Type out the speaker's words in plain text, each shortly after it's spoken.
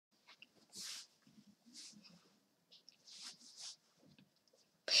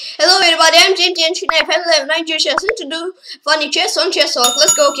everybody, I'm James and Cherniaiev. I have 9 years to do funny chess on Chess Talk.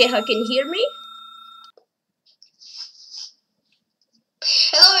 Let's go. Okay, how can you hear me?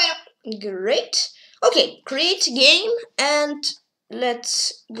 Hello. Great. Okay, create game and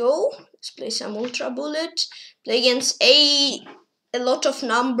let's go. Let's play some Ultra Bullet. Play against a lot of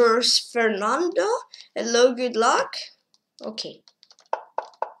numbers. Fernando. Hello, good luck. Okay.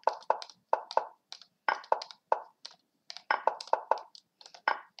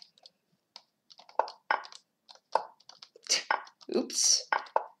 Oops.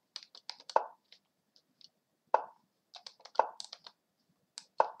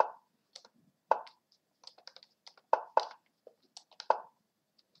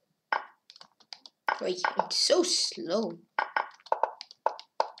 Wait, I'm so slow.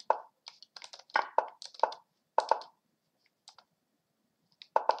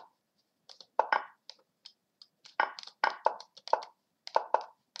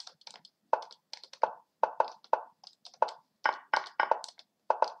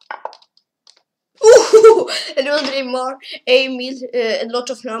 It was a lot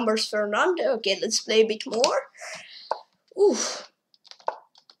of numbers, Fernando. Okay, let's play a bit more. Ooh.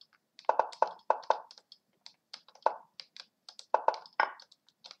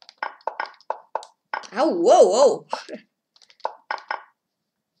 Oh, whoa, whoa.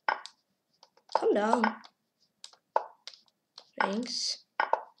 Calm down. Thanks.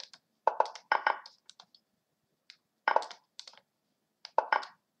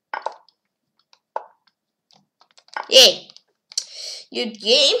 Yay. Good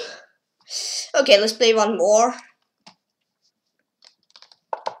game. Okay, let's play one more.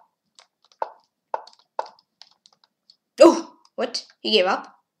 Oh, what? He gave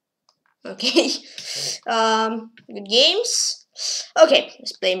up? Okay. Good games. Okay,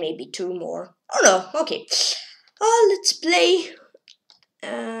 let's play maybe 2 more. Oh no, okay. Let's play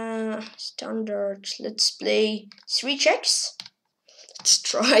standard. Let's play 3 checks. Let's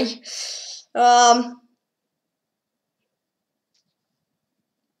try.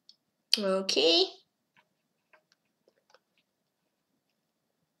 Okay.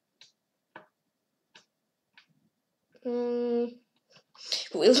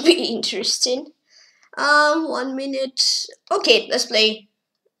 Will be interesting. 1 minute. Okay, let's play.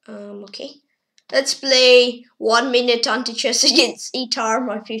 Okay. Let's play 1 minute anti-chess against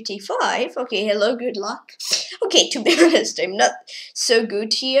eTarma 55. Okay, hello, good luck. Okay, to be honest, I'm not so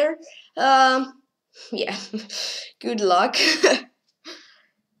good here. Yeah, good luck.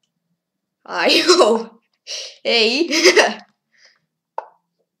 Oh, hey.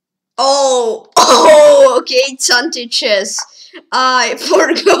 Oh, okay, it's anti-chess. I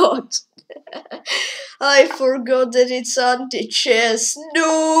forgot. I forgot that it's anti-chess.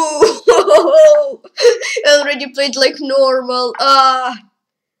 No! I already played like normal.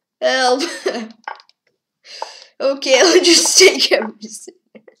 Help. Okay, I'll just take everything.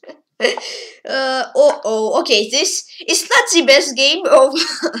 Okay, this is not the best game of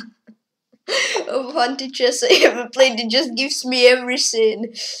anti-chess I ever played. It just gives me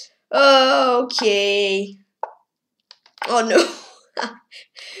everything. Okay. Oh no.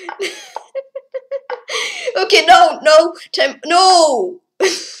 Okay, no, time, no.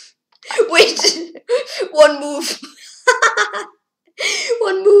 Wait, one move.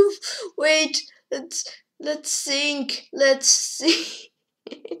 One move. Wait, let's think. Let's see.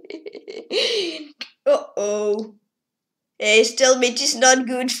 Uh-oh. Hey, stalemate is not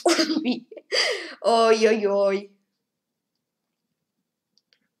good for me. Oi, oi, oi.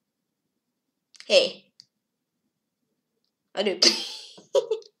 Hey. I do.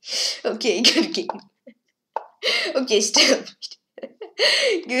 Okay, good game. Okay, stalemate.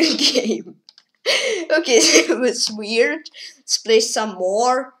 Good game. Okay, that was weird. Let's play some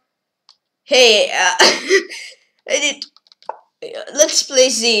more. Hey, let's play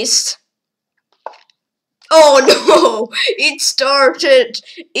this. Oh no! It started!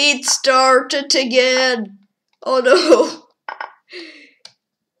 It started again! Oh no!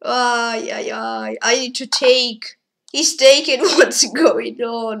 Ay. I need to take. He's taking what's going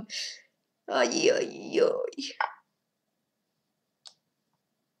on. Ay.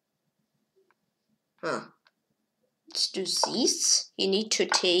 Huh. Let's do this. You need to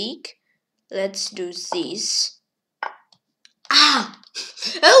take. Let's do this. Ah!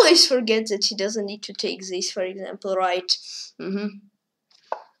 I always forget that he doesn't need to take this, for example, right? I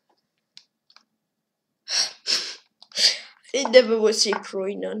never was a pro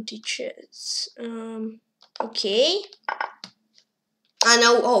in anti-chess. Okay. I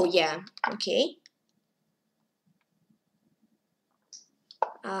know. Oh, yeah. Okay.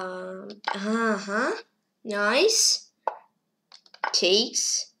 Nice.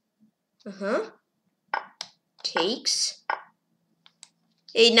 Takes. Takes.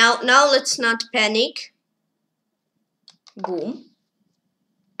 Hey, now let's not panic. Boom.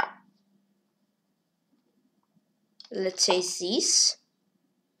 Let's say this.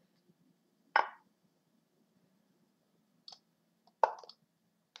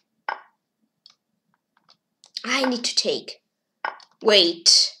 I need to take.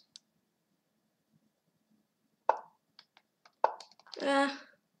 Wait. I'm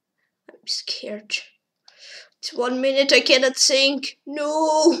scared. It's 1 minute, I cannot think.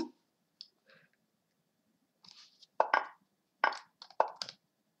 No.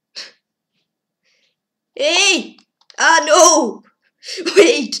 Hey. No.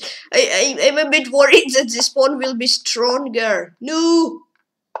 Wait. I'm a bit worried that this pawn will be stronger. No.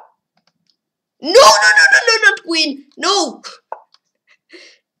 No, not queen. No.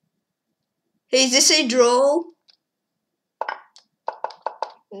 Hey, is this a draw?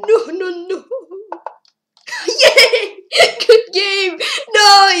 No. Yay! Good game.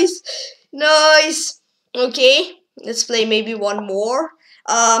 Nice. Okay, let's play maybe one more.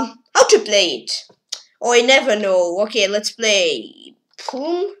 How to play it? Oh, I never know. Okay, let's play.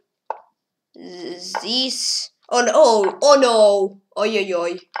 Boom. This. Oh no.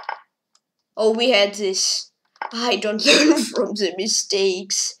 Oi. Oh, we had this. I don't learn from the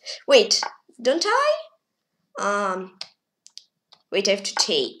mistakes. Wait, don't I? Wait, I have to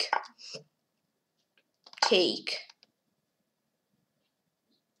take.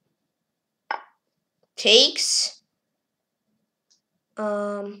 Takes.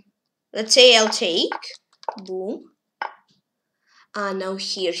 Let's say I'll take. Boom. Now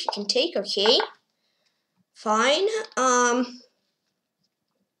here he can take. Okay. Fine.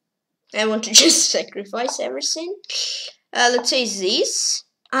 I want to just sacrifice everything. Let's say this.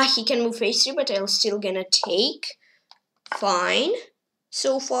 He can move a3, but I'm still gonna take. Fine.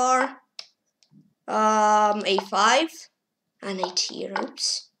 So far. A5. And knight here.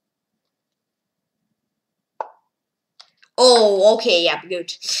 Oops. Oh, okay, yeah,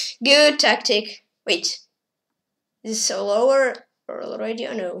 good. Good tactic. Wait. Is this so lower already?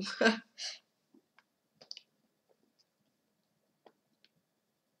 Oh no.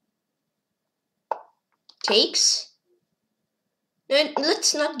 Takes. No,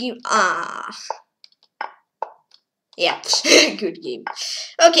 let's not give. Yeah, good game.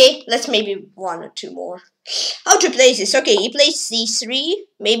 Okay, let's maybe one or two more. How to play this? Okay, he plays c3.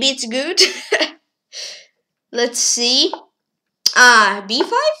 Maybe it's good. Let's see.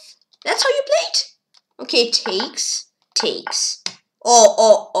 B5? That's how you played? Okay, takes.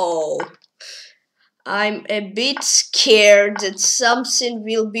 Oh. I'm a bit scared that something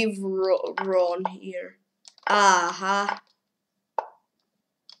will be wrong here.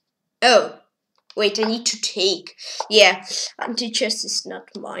 Oh, wait, I need to take. Yeah, anti-chess is not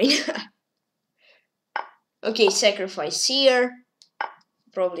mine. Okay, sacrifice here.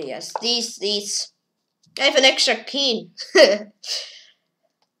 Probably has this. I have an extra king.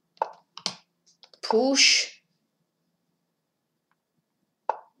 Push.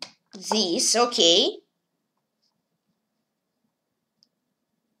 This, okay.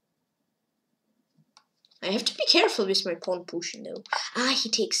 I have to be careful with my pawn pushing though. He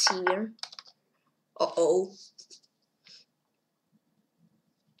takes here. Uh-oh.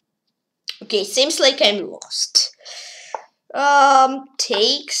 Okay, seems like I'm lost.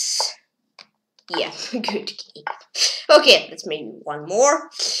 Takes. Yeah, good game. Okay, let's maybe one more.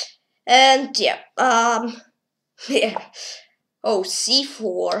 And yeah, yeah. Oh,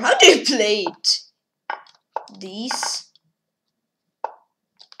 c4. How do you play it? These.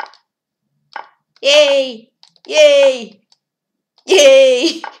 Yay!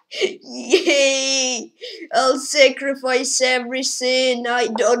 I'll sacrifice everything. I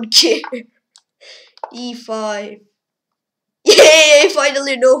don't care. E5. Yay! I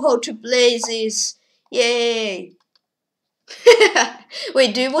finally know how to play this. Yay!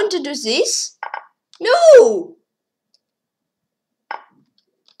 Wait, do you want to do this? No!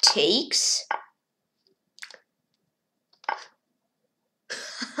 Takes.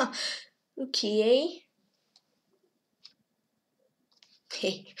 Okay.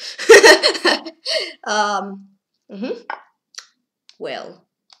 Hey. Well,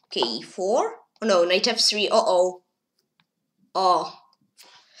 okay, e4. Oh no, knight f3. Uh-oh. Oh.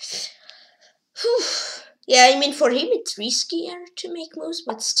 Whew. Yeah, I mean, for him it's riskier to make moves,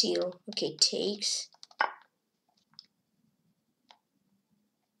 but still. Okay, takes.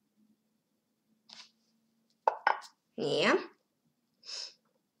 Yeah.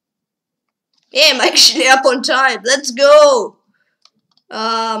 Yeah, I'm actually up on time. Let's go.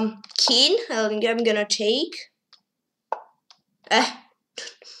 King. I'm gonna take.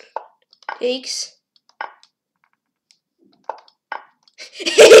 takes.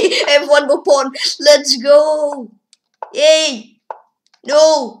 I have one more pawn. Let's go. Yay.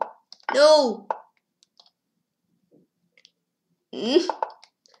 No. No.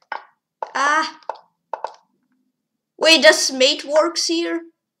 Ah. Wait, does mate works here?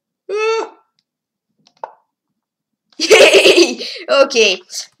 Yay. Okay.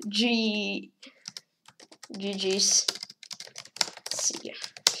 GG's. See ya.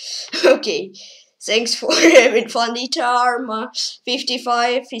 Okay. Thanks for having fun, Itar.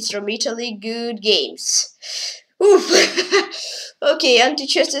 55 is from Italy. Good games. Oof. Okay,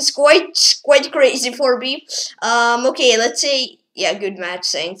 anti-chess is quite crazy for me. Okay, let's say yeah, good match.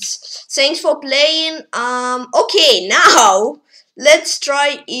 Thanks for playing. Okay, now let's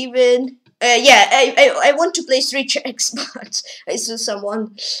try even. Yeah, I want to play 3 checks, but I saw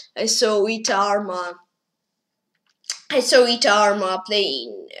Itarma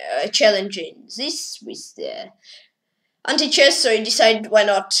playing challenging this with the anti-chess, so I decided why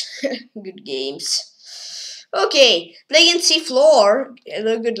not. Good games. Okay, playing C-floor.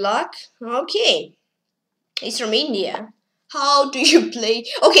 Hello, good luck. Okay, he's from India. How do you play?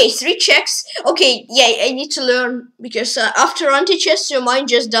 Okay, 3 checks. Okay, yeah, I need to learn because after anti-chess, your mind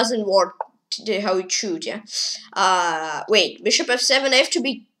just doesn't work how it should. Yeah. Wait, bishop f7. I have to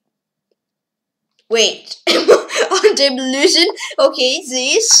be. Wait, I'm losing. Okay,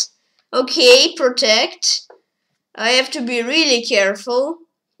 this. Okay, protect. I have to be really careful.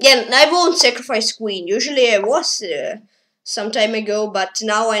 Yeah, I won't sacrifice queen. Usually I was some time ago, but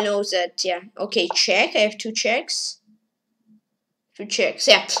now I know that, yeah. Okay, check. I have 2 checks. 2 checks.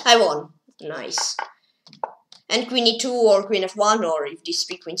 Yeah, I won. Nice. And queen e2 or queen f1, or if this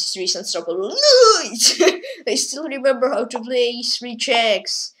be queen c3 is unstoppable. I still remember how to play 3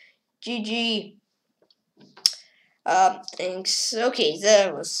 checks. GG. Thanks. Okay,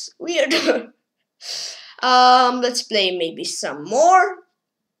 that was weird. Let's play maybe some more.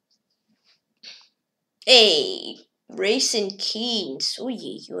 Hey, Racing Kings. Oy,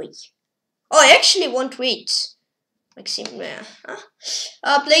 oy. Oh, I actually won't wait. Maxim, play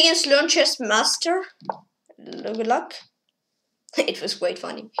against Cherniaiev. Good luck. It was quite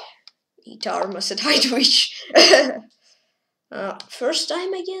funny. Itar said hi to each. First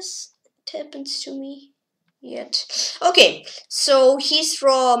time, I guess, it happens to me yet. Okay, so he's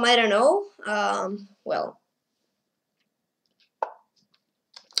from, I don't know, well.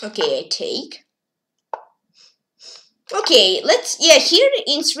 Okay, I take. Okay, here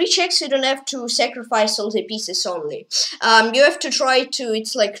in 3 checks you don't have to sacrifice all the pieces only. You have to try to,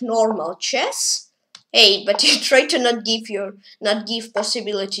 it's like normal chess. Hey, but you try to not give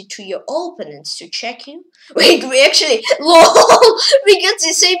possibility to your opponents to check you. Wait, we actually, lol, we got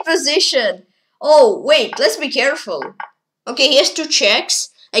the same position. Oh, wait, let's be careful. Okay, he has 2 checks.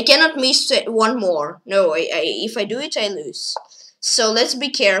 I cannot miss one more. No, if I do it, I lose. So let's be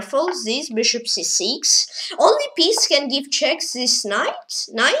careful. This bishop c6. Only piece can give checks this knight,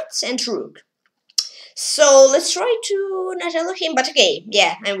 and rook. So let's try to not allow him. But okay,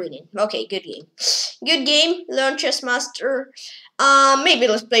 yeah, I'm winning. Okay, good game. Good game. Learn chess master. Maybe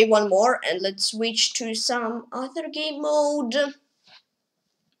let's play one more and let's switch to some other game mode.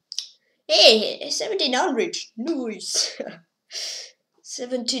 Hey, 1700. Nice.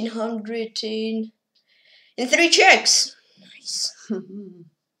 1700 in 3 checks. Nice.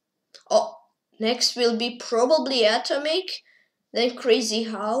 Oh, next will be probably Atomic, then Crazy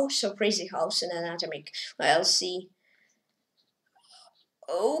House, or Crazy House and then Atomic. I'll see.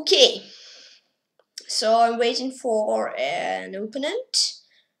 Okay. So I'm waiting for an opponent.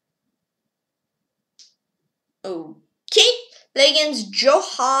 Okay. Play against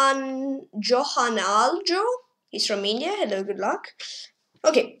Johan Aljo. He's from India. Hello, good luck.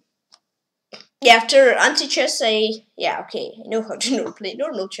 Okay. Yeah, after anti-chess, okay, I know how to play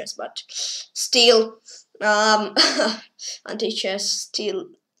normal chess, but still, anti-chess still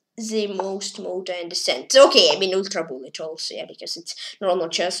the most mode I understand. Okay, I mean ultra bullet also, yeah, because it's normal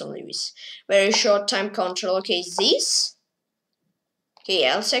chess only with very short time control. Okay, this. Okay,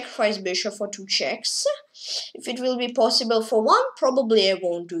 I'll sacrifice bishop for 2 checks. If it will be possible for 1, probably I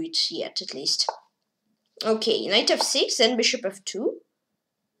won't do it yet, at least. Okay, knight f6, then bishop f2.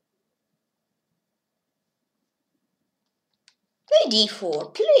 Play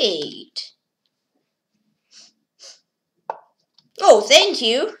d4, played. Oh, thank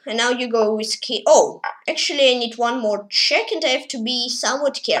you. And now you go with k. Oh, actually I need one more check and I have to be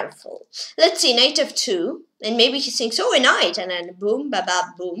somewhat careful. Let's see, knight f2. And maybe he thinks, oh, a knight. And then boom,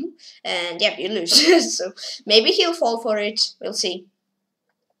 ba-ba, boom. And yeah, you lose. So maybe he'll fall for it. We'll see.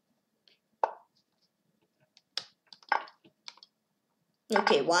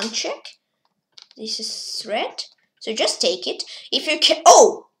 Okay, 1 check. This is threat. So just take it. If you can.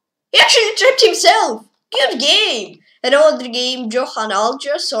 Oh! He actually trapped himself! Good game! Another game, Johan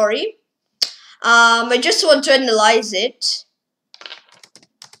Alja, sorry. I just want to analyze it.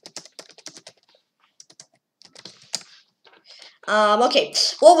 Okay,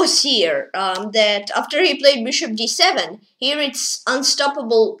 what was here? That after he played bishop d7, here it's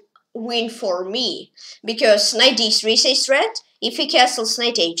unstoppable win for me. Because knight d3 says threat, if he castles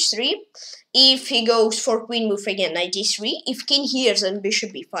knight h3, if he goes for queen move again knight d3, if king here then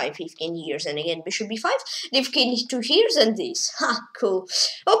bishop b5, if king here then again bishop b5, if king to here then this. Ha, cool.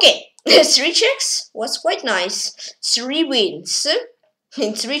 Okay, 3 checks was quite nice. 3 wins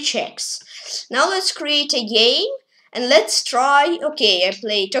in 3 checks. Now let's create a game. And let's try, okay,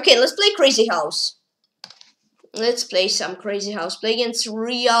 let's play Crazy House. Let's play some Crazy House. Play against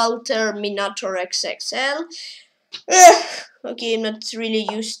Real Terminator XXL. Okay, I'm not really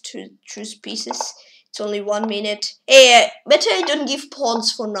used to choose pieces. It's only 1 minute. Hey, better I don't give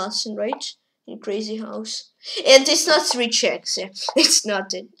pawns for nothing, right? In Crazy House. And it's not 3 checks, yeah. It's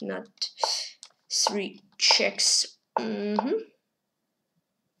not 3 checks.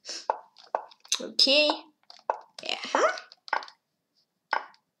 Okay. Yeah.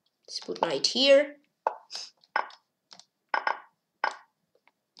 Let's put knight here.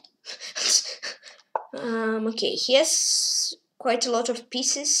 Okay, he has quite a lot of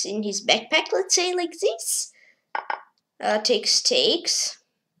pieces in his backpack, let's say like this. Takes.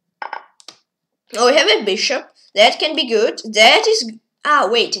 Oh, we have a bishop. That can be good. That is... Ah,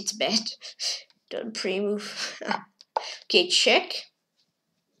 wait, it's bad. Don't pre-move. Okay, check.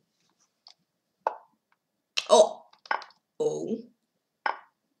 Oh.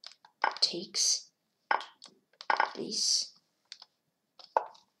 Takes this.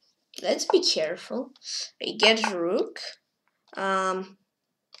 Let's be careful. I get a rook. Pawn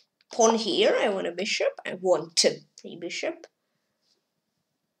here. I want a bishop. I want a bishop.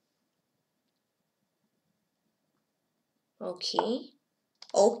 Okay.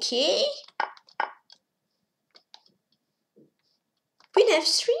 Okay. Queen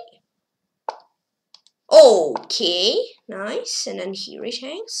f3. Okay. Nice. And then here it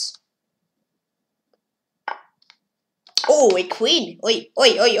hangs. Oh, a queen. Oi.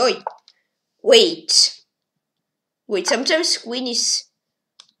 Wait, sometimes queen is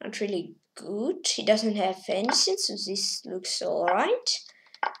not really good. He doesn't have anything, so this looks alright.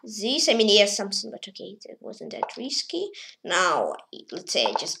 This, I mean, he has something, but okay, that wasn't that risky. Now, let's say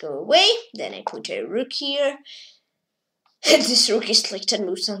I just go away, then I put a rook here. And this rook is like 10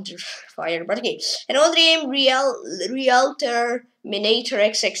 moves under fire, but okay. Another game, Real Terminator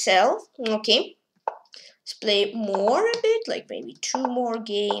XXL. Okay. Let's play more a bit, like maybe 2 more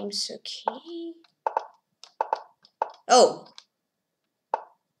games. Okay. Oh.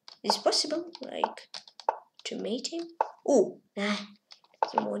 Is it possible, like, to mate him? Oh, nah.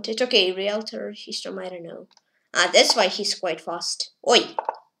 Doesn't want it. Okay, Realtor System, I don't know. Ah, that's why he's quite fast. Oi.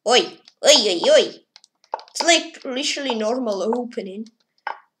 It's like literally normal opening.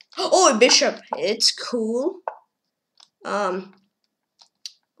 Oh, a bishop. It's cool.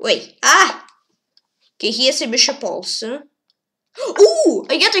 Wait. Ah! Okay, here's a bishop also. Ooh!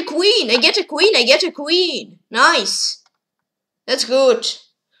 I get a queen! Nice! That's good.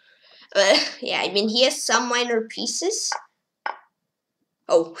 Yeah, I mean, he has some minor pieces.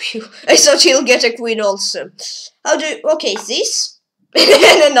 Oh, phew. I thought he'll get a queen also. Okay, this.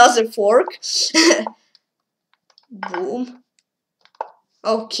 And another fork. Boom.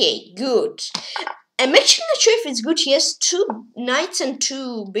 Okay, good. I'm actually not sure if it's good. He has 2 knights and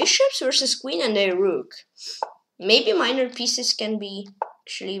 2 bishops versus queen and a rook. Maybe minor pieces can be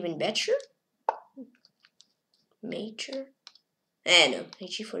actually even better. Major. No,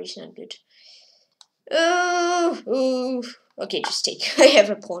 h4 is not good. Okay, just take. I have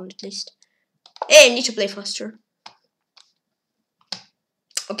a pawn at least. Hey, I need to play faster.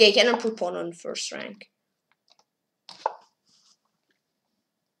 Okay, I cannot put pawn on first rank.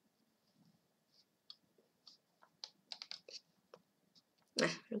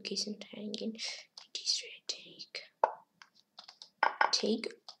 Rook isn't hanging.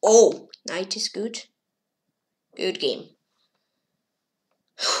 Take. Oh, knight is good. Good game.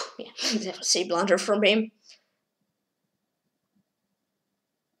 Yeah, that was a blunder from him.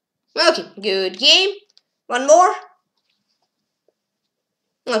 Okay, good game. One more.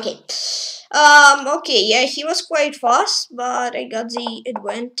 Okay. Okay, yeah, he was quite fast, but I got the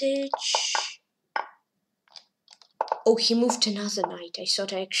advantage. Oh, he moved another knight. I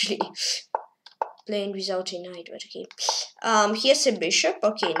thought I actually playing without a knight, but okay. Here's a bishop.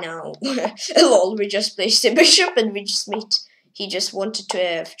 Okay, now lol, we just placed a bishop and we just made he just wanted to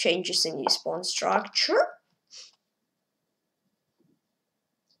have changes in his pawn structure.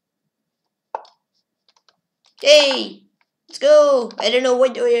 Hey, let's go. I don't know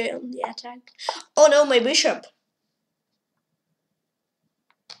what way on the attack. Oh no, my bishop.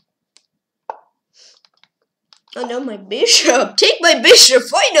 Oh no, my bishop. Take my bishop,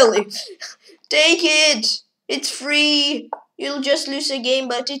 finally. Take it. It's free. You'll just lose a game,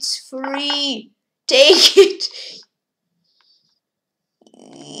 but it's free. Take it.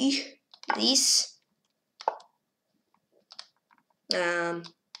 This.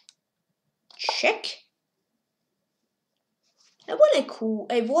 Check. I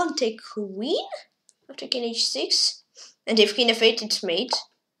want a queen after king h6, and if king f8, it's mate.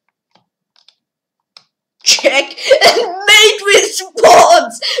 Check and mate with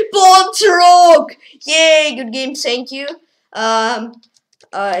pawns. Pawns rock. Yay! Good game. Thank you. I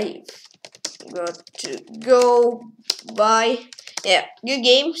got to go. Bye. Yeah. Good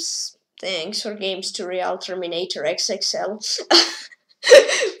games. Thanks for games to Real Terminator XXL.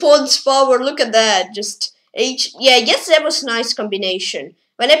 Pawns power. Look at that. Just H. Yeah, I guess that was a nice combination.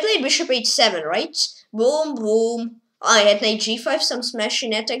 When I played bishop h7, right? Boom, boom. I had knight g5, some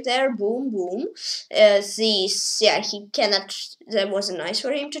smashing attack there. Boom, boom. This, yeah, he cannot. That wasn't nice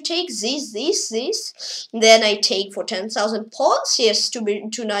for him to take. This. Then I take for 10,000 pawns. He has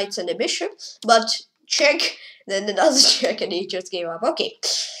two knights and a bishop. But check. Then another check, and he just gave up. Okay.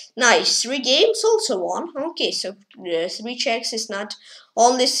 Nice. 3 games, also won. Okay, so 3 checks is not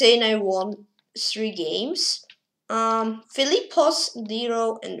only saying I won 3 games. Philippe was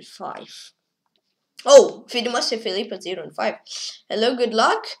 0 and 5. Oh, must say Philippe at 0 and 5. Hello, good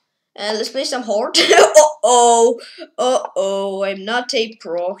luck. And let's play some horde. I'm not a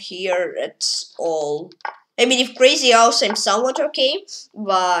pro here at all. I mean, if crazy house, I'm somewhat okay.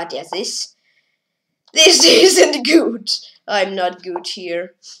 But yeah, this isn't good. I'm not good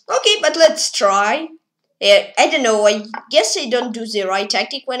here. Okay, but let's try. I don't know, I guess I don't do the right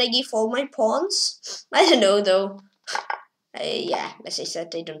tactic when I give all my pawns. I don't know, though. Yeah, as I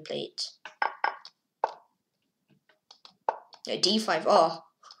said, I don't play it. D5, oh.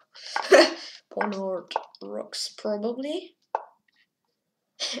 Pawn horde rocks, probably.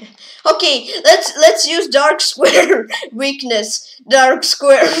 Okay, let's use dark square weakness. Dark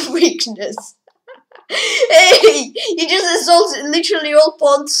square weakness. Hey, you just assault literally all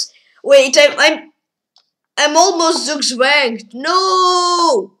pawns. Wait, I'm almost zugzwanged.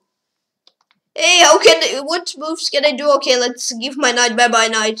 No. Hey, what moves can I do? Okay, let's give my knight. Bye bye,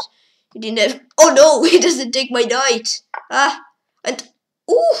 knight. He didn't have. Oh no, he doesn't take my knight. And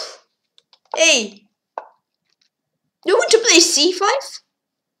ooh. Hey, do you want to play c5?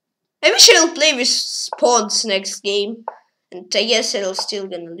 I wish I'll play with pawns next game, and I guess I'll still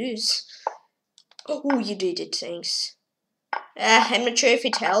gonna lose. Oh, you did it, thanks. I'm not sure if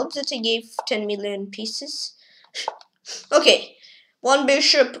it helped that I gave 10 million pieces. Okay, 1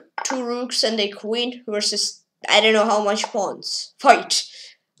 bishop, 2 rooks, and a queen versus I don't know how much pawns. Fight.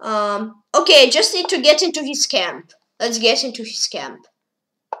 Okay, I just need to get into his camp. Let's get into his camp.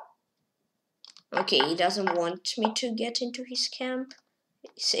 Okay, he doesn't want me to get into his camp.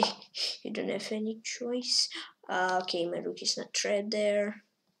 See, you don't have any choice. Okay, my rook is not tread there.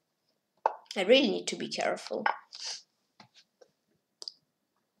 I really need to be careful.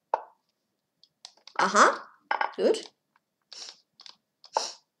 Good.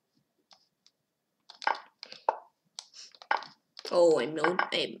 Oh, I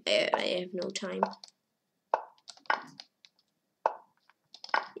have no time.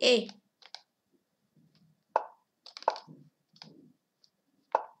 Yay.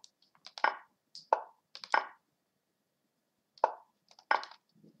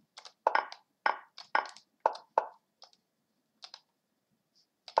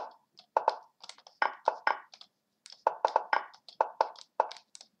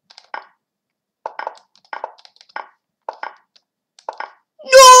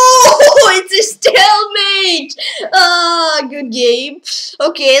 It's a stalemate! Good game.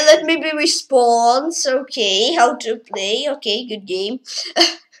 Okay, let me be respawns. Okay, how to play. Okay, good game.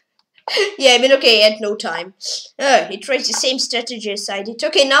 Yeah, I mean, okay, I had no time. He tries the same strategy as I did.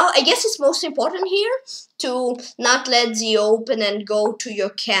 Okay, now I guess it's most important here to not let the open and go to your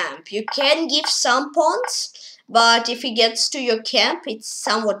camp. You can give some pawns, but if he gets to your camp, it's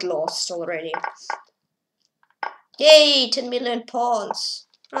somewhat lost already. Yay, 10 million pawns.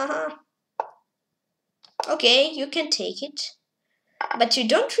 Okay, you can take it. But you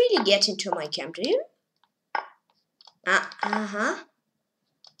don't really get into my camp, do you?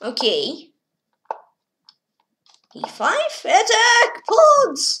 Okay. E5? Attack!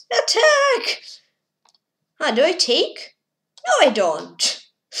 Pawns! Attack! Do I take? No, I don't.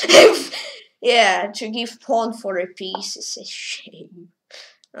 Yeah, to give pawn for a piece is a shame.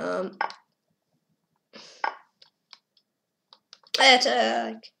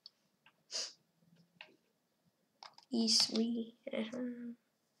 Attack. E3.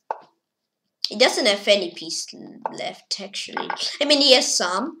 He doesn't have any piece left, actually. I mean, he has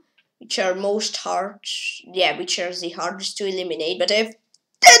some, which are most hard. Yeah, which are the hardest to eliminate, but I have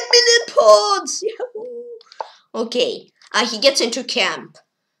 10 million pawns! Yahoo! Okay. He gets into camp.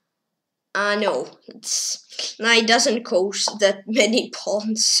 No. He doesn't cost that many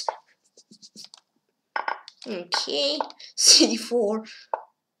pawns. Okay. C4.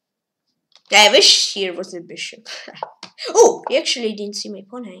 I wish here was a bishop. Oh, he actually didn't see my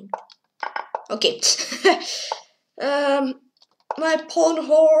pawn hang. Okay. My pawn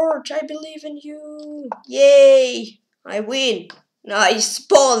horde, I believe in you. Yay! I win. Nice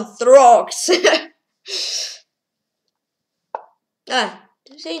pawn throcks.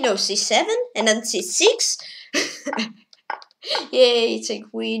 Say no, C7 and then C6. Yay, it's a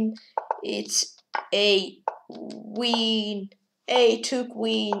queen. It's a win. Hey, 2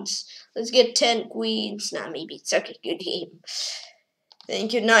 queens. Let's get 10 queens. Nah, maybe it's okay. Good game.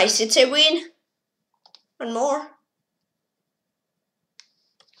 Thank you. Nice. It's a win. One more.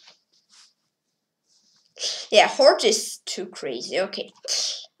 Yeah, Horde is too crazy. Okay.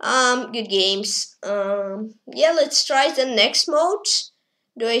 Good games. Yeah, let's try the next mode.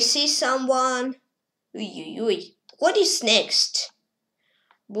 Do I see someone? What is next?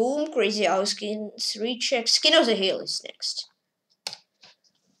 Boom, Crazy Outskins, Recheck. Skin of the Hill is next.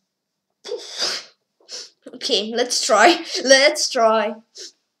 Okay, let's try. Let's try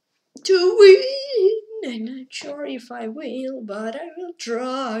to win. I'm not sure if I will, but I will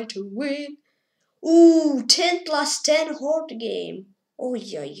try to win. Ooh, 10 plus 10 Horde game. Oh,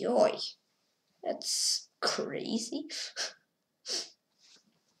 yoy. That's crazy.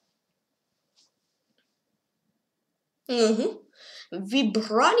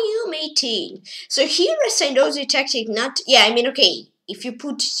 Vibranium 18. So here I know the tactic not... Yeah, I mean, okay, if you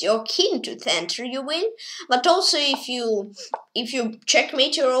put your king to center, you win. But also if you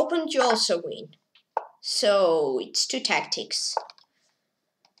checkmate your opponent, you also win. So it's 2 tactics.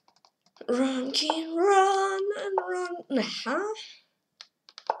 Run, king, run, and run.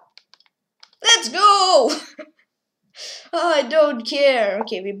 Let's go! I don't care.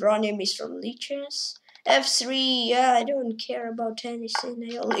 Okay, Vibranium is from Leeches. F3, yeah, I don't care about anything.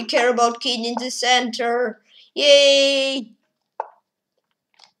 I only care about king in the center. Yay!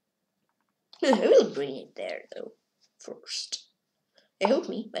 I will bring it there, though, first. I hope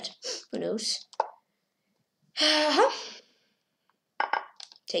me, but who knows.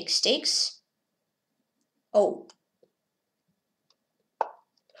 Take stakes. Oh.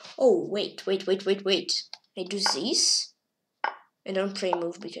 Oh, wait. I do this. I don't play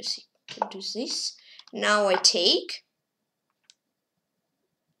move because he can do this. Now I take.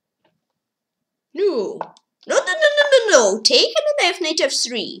 No. No. Take and then I have knight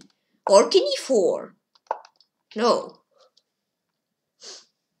f3. Or king e4. No.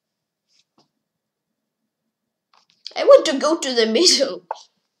 I want to go to the middle.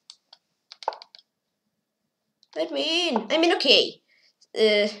 Let me in. I mean, okay.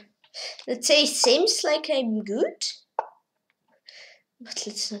 Let's say seems like I'm good. But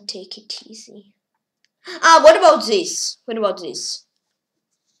let's not take it easy. What about this?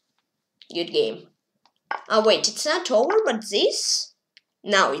 Good game. Wait, it's not over, but this?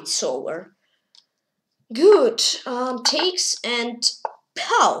 Now it's over. Good. Takes and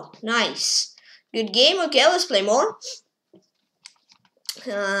pow. Nice. Good game. Okay, let's play more.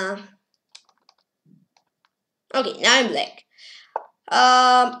 Okay, now I'm black.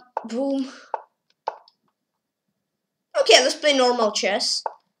 Boom. Okay, let's play normal chess.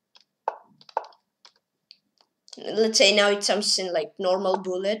 Let's say now it's something like normal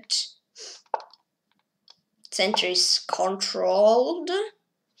bullet. Center is controlled.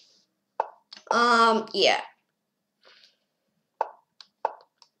 Yeah.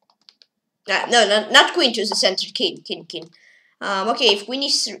 No, not queen to the center. King. Okay, if queen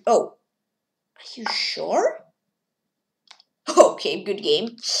is... Oh. Are you sure? Okay, good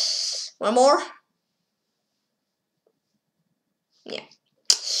game. One more. Yeah.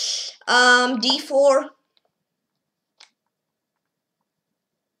 D4.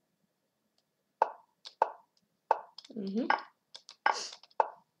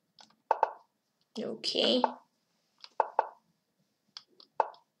 Okay.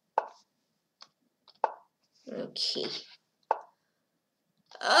 Okay.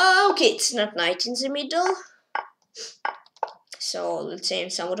 Okay, it's not knight in the middle. So let's say I'm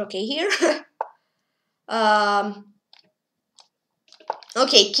somewhat okay here.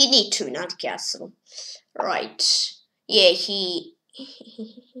 Okay, king e2, not castle. Right. Yeah,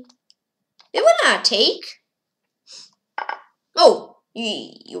 they wanna take? Oh,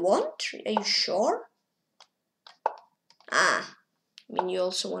 you want? Are you sure? Ah, I mean, you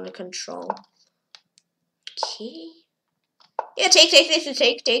also want to control. Okay. Yeah, take.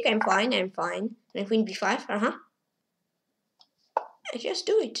 I'm fine. And queen b5. Yeah, just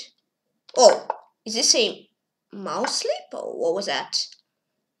do it. Oh, is this a mouse slip? Or what was that?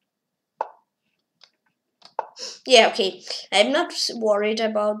 Yeah, okay. I'm not worried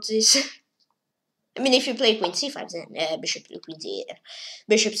about this. I mean, if you play queen c5, then bishop to queen c,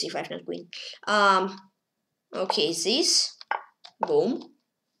 bishop c5, not queen. Okay, this. Boom.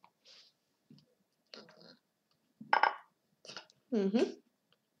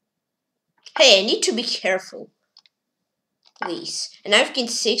 Hey, I need to be careful. Please. And I've king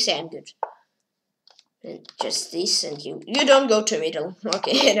 6, I'm good. And just this, and you don't go to middle.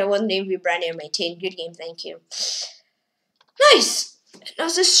 Okay, that was named Vibranium 18. Good game, thank you. Nice!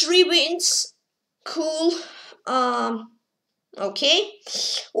 Another 3 wins. Cool. Okay.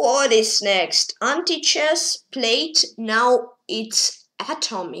 What is next? Anti-chess plate. Now it's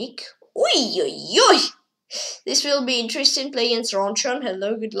atomic. Oi, oi, oi! This will be interesting. Play against Ronchon.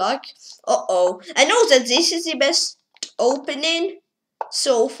 Hello, good luck. Uh-oh. I know that this is the best opening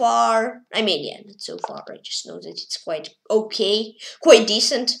so far. I mean, yeah, not so far. I just know that it's quite okay. Quite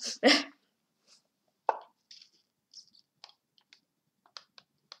decent.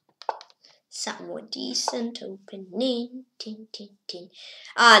 Somewhat decent opening. Tin, tin, tin.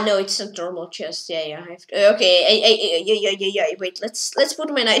 Ah, no, it's not normal chess. Yeah, I have to. Okay, yeah. Wait, let's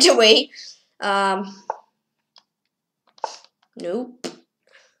put my knight away. Nope.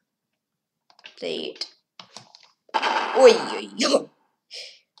 Play it. Oi, oi, oi.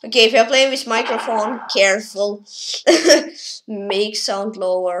 Okay, if you're playing with microphone, careful. Make sound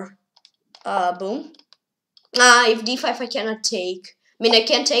lower. Boom. If d5 I cannot take. I mean, I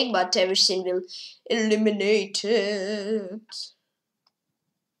can take, but everything will eliminate it.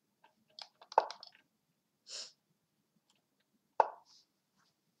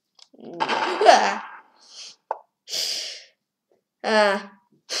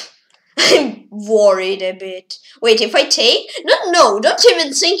 I'm worried a bit. Wait, if I take? No, don't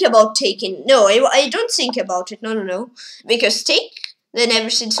even think about taking. No, I don't think about it. No. Because take, then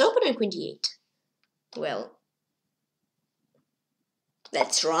everything's open and queen d8. Well,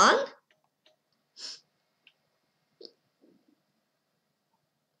 let's run.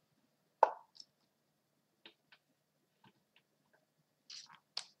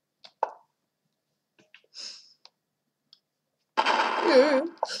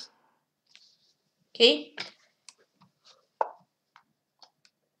 Okay.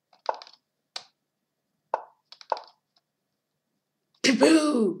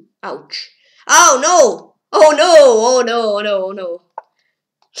 Boo! Ouch. Oh no! Oh no.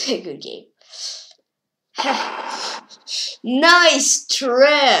 Good game. Nice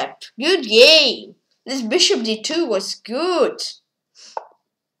trap. Good game. This bishop d2 was good.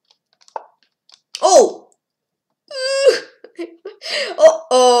 Oh!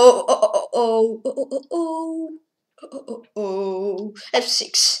 Oh.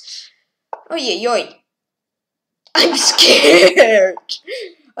 F6. Oh yeah. I'm scared.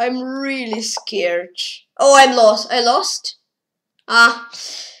 I'm really scared. Oh, I'm lost. I lost?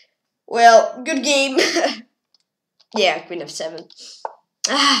 Well, good game. Yeah, queen f7.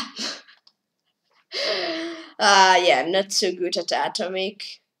 Yeah, I'm not so good at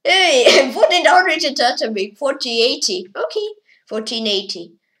atomic. Hey, I'm 1400 at atomic. 4080. Okay,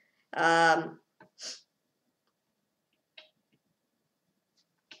 1480.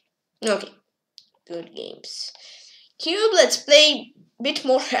 Okay, good games. Cube, let's play a bit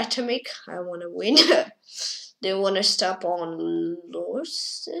more atomic. I want to win. They want to stop on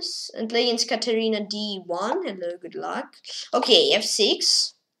losses and play against Katerina d1. Hello, good luck. Okay,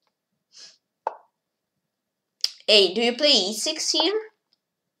 f6. Hey, do you play e6 here?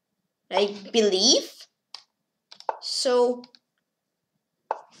 I believe so.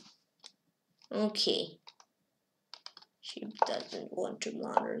 Okay. She doesn't want to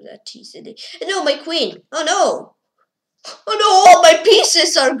monitor that easily. No, my queen. Oh no. Oh no, all my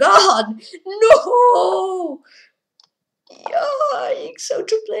pieces are gone. No. Yikes, how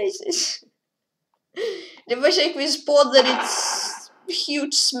to play this? The wish I could spot that it's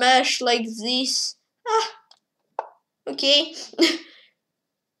huge smash like this. Okay.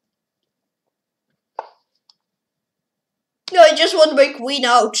 No, I just want my queen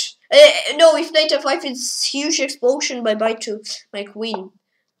out. No, if knight f5 it's huge explosion, bye-bye to my queen.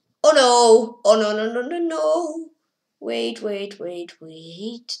 Oh no. Oh no. Wait.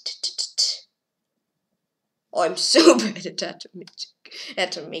 Oh, I'm so bad at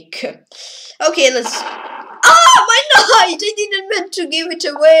atomic. Okay, let's. Ah, my knight! I didn't meant to give it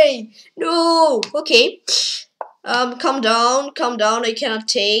away. No. Okay. Calm down. I cannot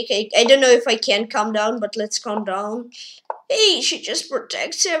take. I don't know if I can calm down, but let's calm down. Hey, she just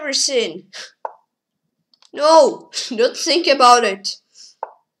protects everything. No, don't think about it.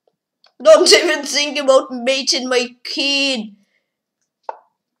 Don't even think about mating my kid.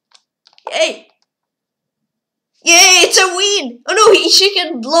 Hey. Yeah, it's a win! Oh no, she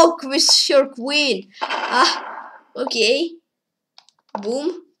can block with her queen. Ah, okay.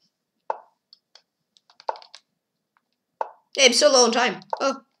 Boom. Hey, I'm so low on time.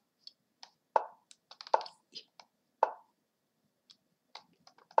 Oh.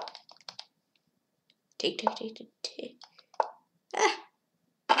 Take. Ah.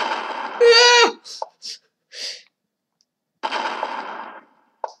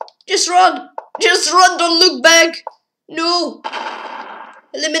 Just run! Don't look back! No!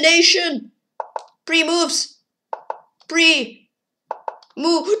 Elimination! Pre-moves! Pre-move!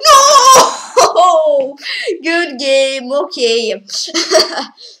 No! Good game, okay.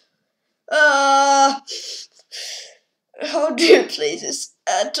 How do you play this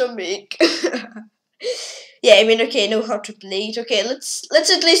atomic? Yeah, I mean, okay, I know how to play it. Okay, let's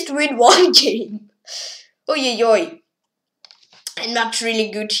at least win one game. Oh yeah. I'm not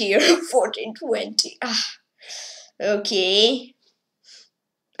really good here. 14-20. Ah. Okay.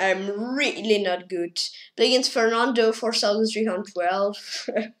 I'm really not good. Play against Fernando, 4,312.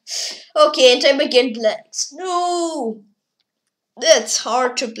 Okay, and I'm again blacks. No! That's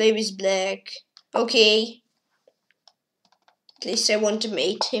hard to play with black. Okay. At least I want to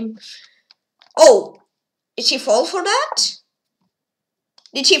mate him. Oh! Did he fall for that?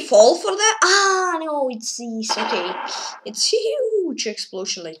 Did he fall for that? Ah, no, it's this. Okay. It's huge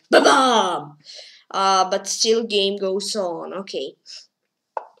explosion, like ba-bam! But still game goes on. Okay.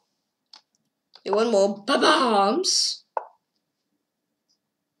 You want more ba-bams?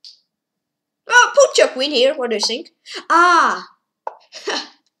 Oh, put your queen here. What do you think? Ah!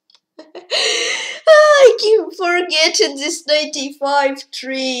 I keep forgetting this 95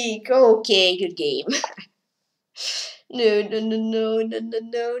 trick. Okay, good game. No, don't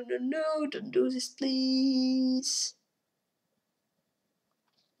do this, please.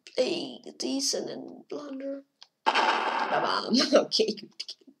 Play this and then blunder. Ba-bam. Okay, good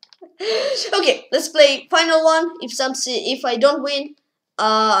game. Okay, let's play final one. If I don't win,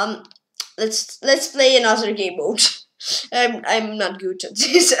 let's play another game mode. I'm not good at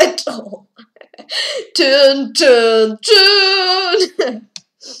this at all. Turn.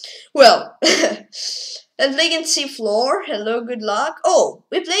 Well, let's play against C4. Hello, good luck. Oh,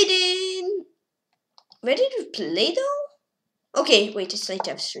 we played in. Where did we play though? Okay, wait, it's late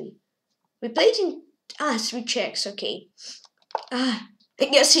F3. We played in 3 checks. Okay. I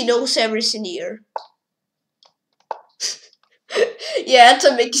guess he knows everything here. Yeah,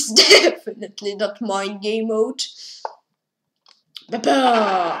 atomic is definitely not mind game mode.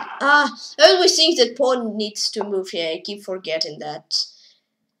 I always think that pawn needs to move here. I keep forgetting that.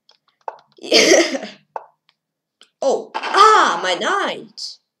 Oh, my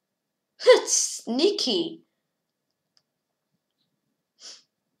knight. That's sneaky.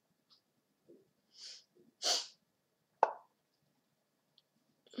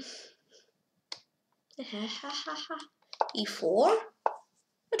 E4?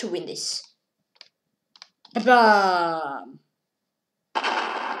 How to win this? Bam!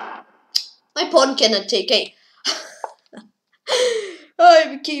 My pawn cannot take a.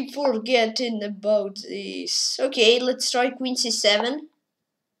 I keep forgetting about this. Okay, let's try queen c7.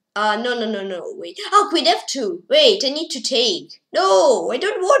 No, wait. Oh, queen f2. Wait, I need to take. No, I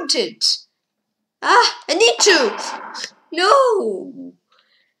don't want it. I need to. No.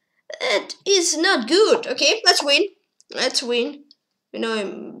 That is not good. Okay, let's win. You know,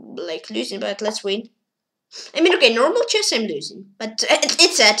 I'm like losing, but let's win. I mean, okay, normal chess I'm losing, but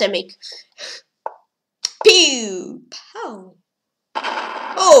it's atomic. Pew! Pow!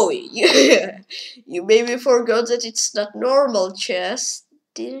 Oh, you maybe forgot that it's not normal chess,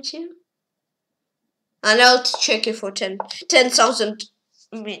 didn't you? And I'll check it for 10,000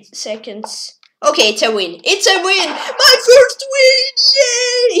 seconds. Okay, it's a win. It's a win! My first win!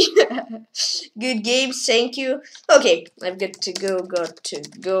 Yay! Good game, thank you. Okay, I've got to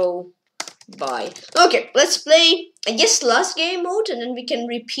go. Bye. Okay, let's play, I guess, last game mode, and then we can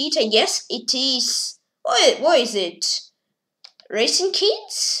repeat. I guess it is. What is it? Racing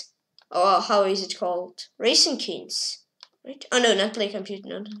Kings? Or how is it called? Racing Kings. Right? Oh no, not play computer.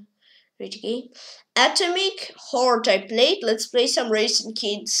 No. Pretty game. Atomic Heart I played. Let's play some Racing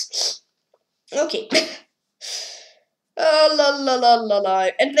Kids. Okay. La la la la la.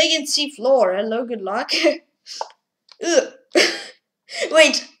 And play in C floor. Hello, good luck.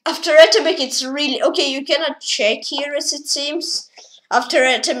 Wait, after Atomic it's really... Okay, you cannot check here as it seems. After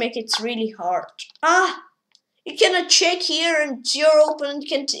Atomic it's really hard. Ah! You cannot check here, and your opponent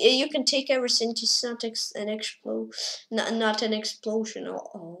can you can take everything. It's not an explosion.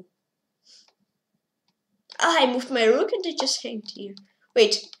 Oh. Ah, I moved my rook and it just hanged here.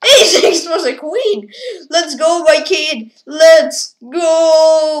 Wait, a6 was a queen. Let's go, my kid. Let's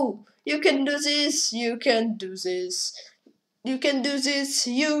go. You can do this. You can do this. You can do this.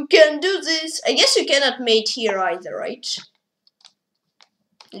 You can do this. I guess you cannot mate here either, right?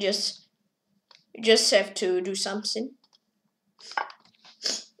 You just have to do something.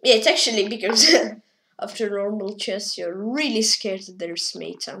 Yeah, it's actually because after normal chess, you're really scared that there's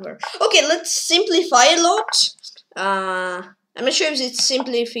mate somewhere. Okay, let's simplify a lot. I'm not sure if its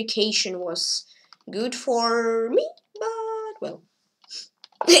simplification was good for me, but well,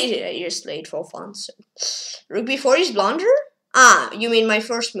 I just played for fun. So, rook b4 is blunder. Ah, you mean my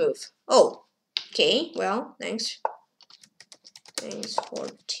first move? Oh, okay. Well, thanks. Thanks for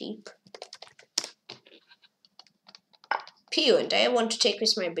tip. Pew, and I want to take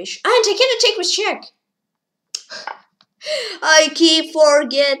with my bishop. And I cannot take with check. I keep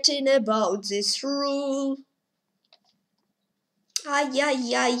forgetting about this rule. Ay,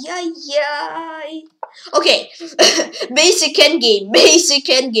 ay, ay, ay, ay. Okay, basic endgame, basic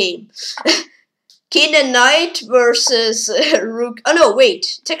endgame. King and knight versus rook. Oh no,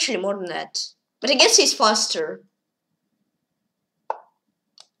 wait, it's actually more than that. But I guess he's faster.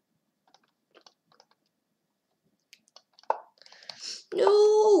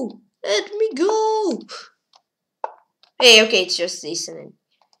 No, let me go. Hey, okay, it's just this, and then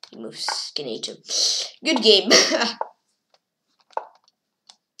he moves king a2. Good game.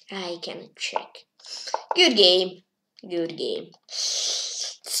 I cannot check. Good game. Good game.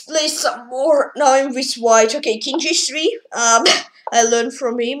 Let's play some more. Now I'm with white. Okay, king g3. I learned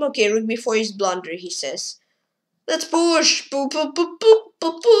from him. Okay, rook b4 is blunder, he says. Let's push. Push.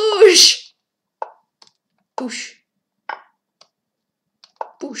 Push.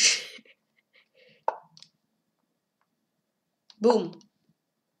 Push. Boom.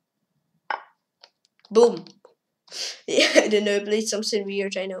 Boom. Yeah, I don't know, I played something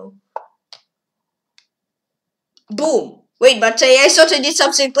weird, I know. Boom. Wait, but I thought I did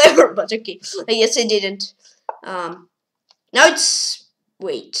something clever, but okay. I guess I didn't. Now it's...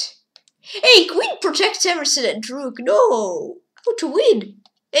 Wait. Hey, queen protects everything and rook. No. How to win?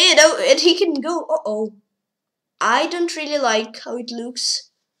 Hey, no, and he can go. Uh-oh. I don't really like how it looks.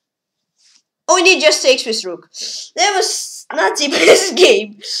 Oh, and he just takes with rook. That was not the best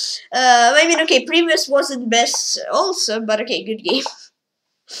game. I mean, okay, previous wasn't best also, but okay, good game.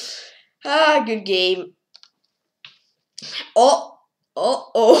 Ah, good game. Oh.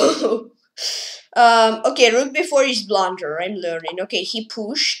 Okay, rook b4 is blunder. I'm learning. Okay, he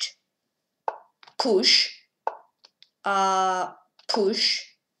pushed. Push. Push.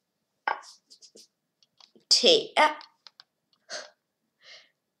 Take.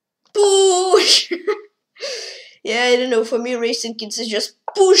 Push. Yeah, I don't know. For me, racing kids is just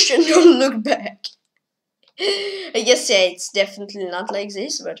push and don't look back. I guess, yeah, it's definitely not like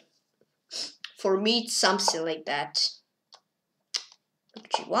this, but for me, it's something like that.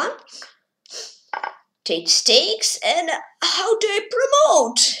 G1. Take stakes, and how do I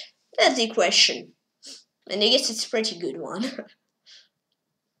promote? That's the question. And I guess it's a pretty good one.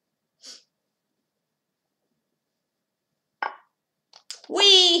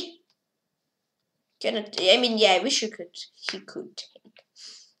 We cannot. I mean, yeah, I wish he could take.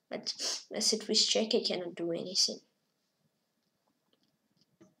 But as it with check, I cannot do anything.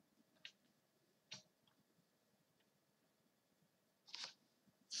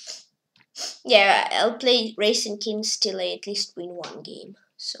 Yeah, I'll play Racing Kings till I at least win one game.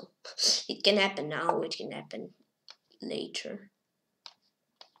 So it can happen now, it can happen later.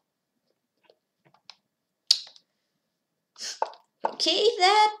 Okay,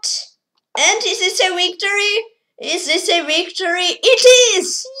 that. And is this a victory? Is this a victory? It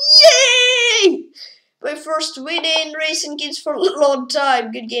is! Yay! My first win in Racing Kids for a long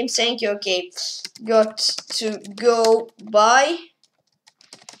time. Good game, thank you. Okay, got to go. Bye.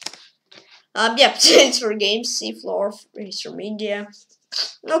 Yeah, it's for games. C floor is from India.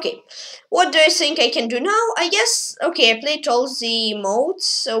 Okay, what do I think I can do now? I guess, okay, I played all the modes,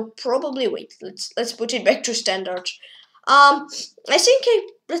 so probably, wait, let's put it back to standard. I think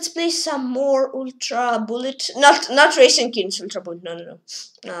let's play some more Ultra Bullet. Not Racing Kings Ultra Bullet.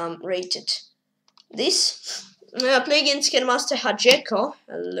 No. Rated. This. Play against Grandmaster Hajeko.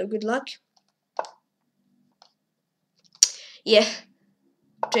 Hello, good luck. Yeah.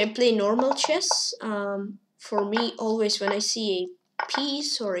 Do I play normal chess? For me, always when I see a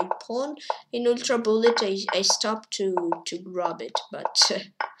piece or a pawn in Ultra Bullet, I stop to grab it. But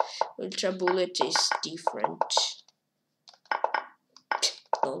Ultra Bullet is different.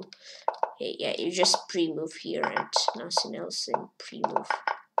 Oh, yeah, you just pre-move here and nothing else in pre-move.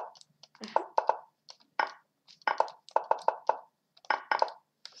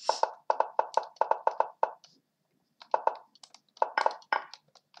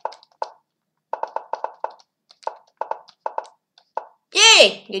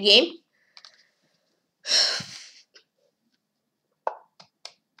 Yay! Good game.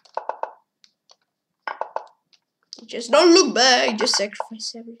 Just don't look back, just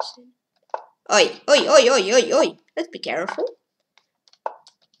sacrifice everything. Oi, oi, oi, oi, oi, oi. Let's be careful.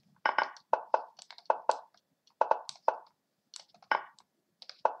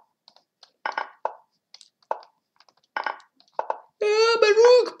 My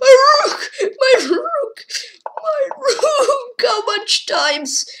rook, my rook, my rook, my rook. How much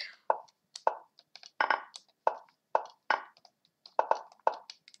times?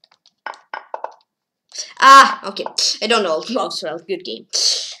 Ah, okay. I don't know. Well, good game.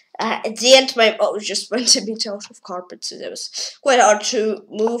 At the end, my mouse just went a bit out of carpet, so that was quite hard to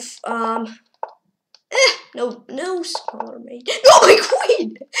move. No, smaller mate. No, my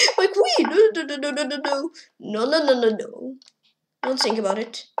queen! My queen! No. Don't think about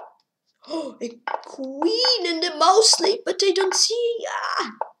it. Oh, a queen and a mouse sleep, but I don't see.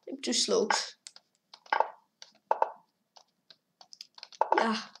 Ah, I'm too slow.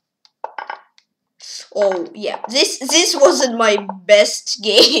 Yeah. Oh, yeah. This wasn't my best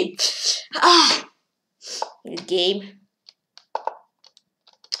game. Ah, good game.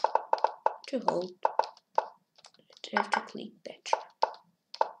 To hold. I have to click better.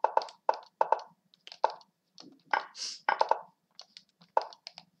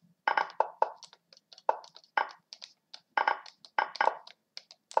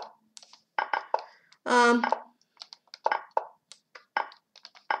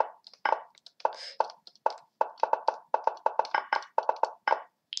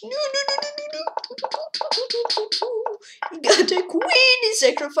 He got a queen. He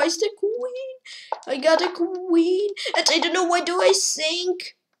sacrificed a queen. I got a queen, and I don't know why do I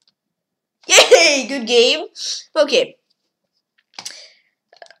think. Yay! Good game. Okay.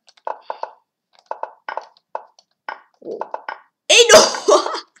 Oh. Hey no!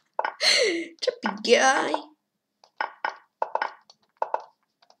 Trippy guy.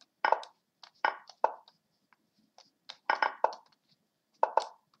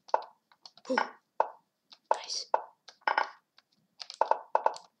 Oh. Nice.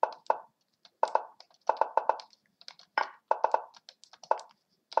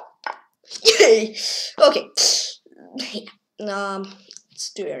 Yay! Okay.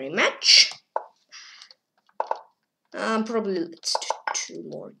 Let's do a rematch. Probably let's do 2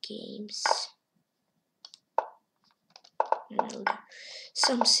 more games. And I'll do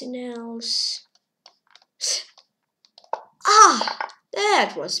something else. Ah,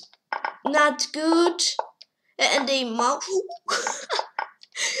 that was not good. And a mouse.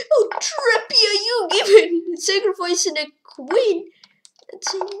 Oh, Trippy, are you giving sacrificing a queen? And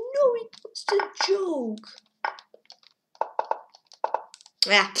say no, it was a joke.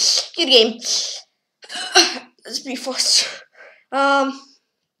 Yeah, good game. Let's be fast.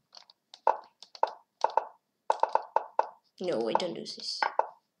 No, I don't do this.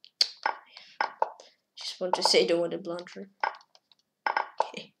 Just want to say, don't want to blunder.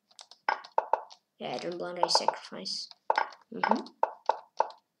 Okay. Yeah, I don't blunder, I sacrifice.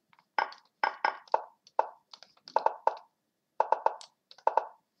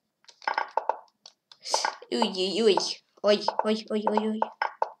 Oi. Oi.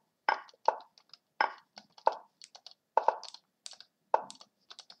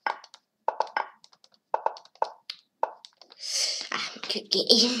 Ah, good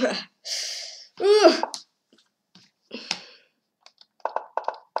game.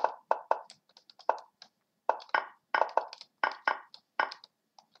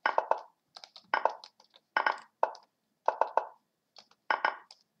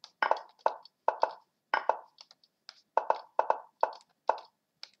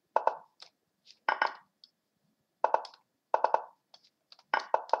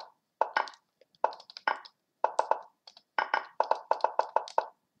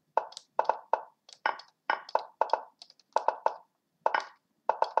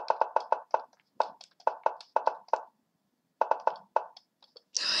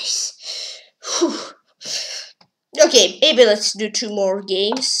 Okay, maybe let's do 2 more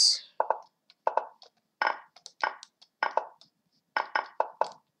games.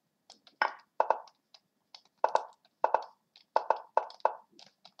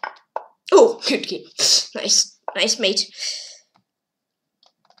 Oh, good game. Nice. Nice, mate.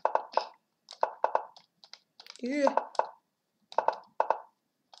 Yeah.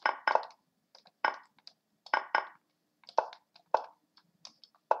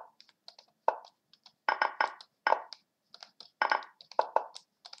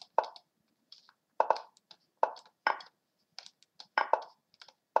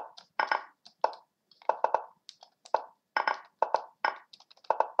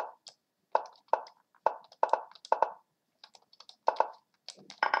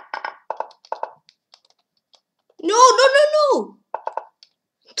 No, no, no, no.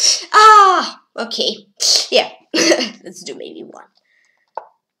 Ah, okay. Yeah, let's do maybe 1.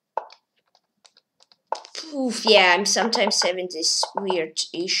 Oof, yeah, I'm sometimes having this weird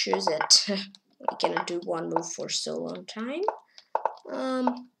issue that I cannot do 1 move for so long time.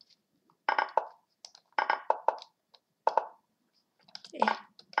 Yeah.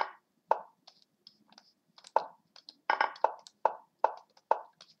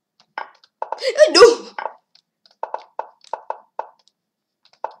 No!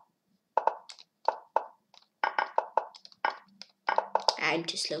 I'm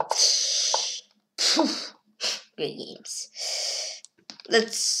too slow. Good games.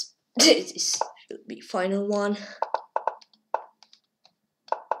 Let's. This should be final one.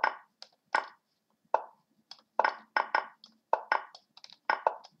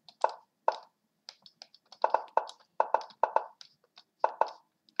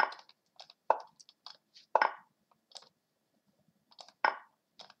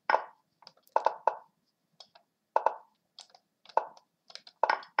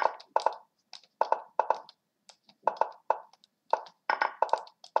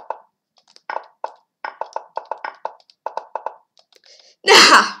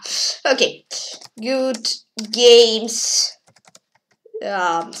 Okay, good games.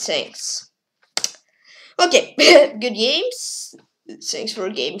 Thanks. Okay, good games. Thanks for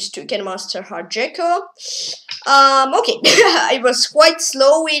games to Grandmaster Hardjeko. Okay, I was quite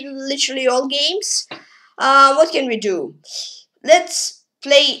slow in literally all games. What can we do? Let's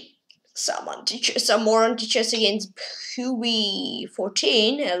play some more anti-chess against Huey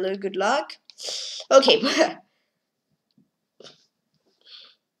 14. Hello, good luck. Okay.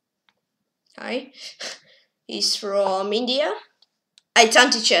 Hi. He's from India. It's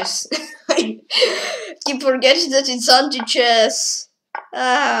anti-chess. I keep forgetting that it's anti-chess.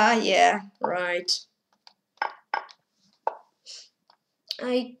 Ah, yeah, right.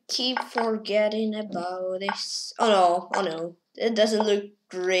 I keep forgetting about this. Oh no, that doesn't look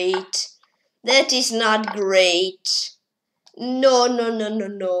great. That is not great. No, no, no, no,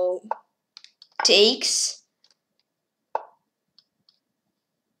 no. Takes.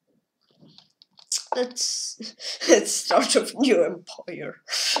 Let's start a new empire.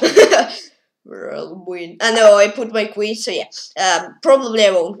 Where I'll win. I know I put my queen, so yeah. Probably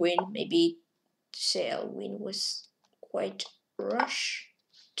I won't win. Maybe to say I'll win was quite rushed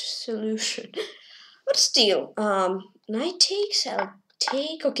solution. But still, knight takes, I'll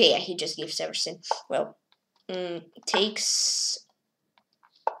take. Okay, yeah, he just gives everything. Well, takes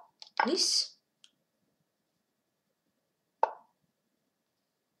this.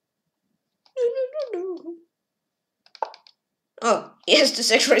 No. Oh, he has to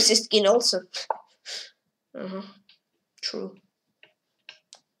sacrifice his skin also. True.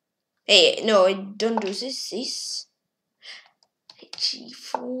 Hey, no, I don't do this.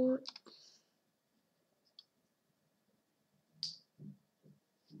 G4.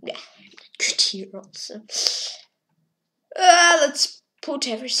 Yeah, good here also. Let's put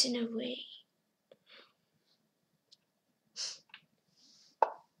everything away.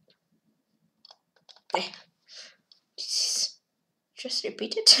 Just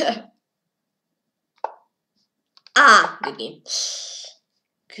repeat it. Good game.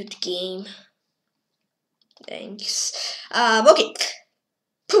 Good game. Thanks. Okay.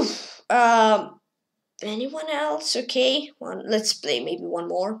 Poof. Anyone else? Okay. Let's play maybe 1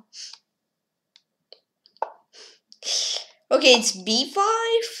 more. Okay, it's b5.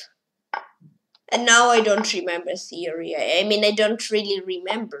 And now I don't remember theory. I mean, I don't really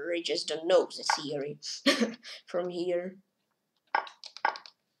remember. I just don't know the theory from here.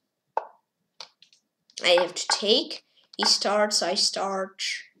 I have to take. He starts, I start.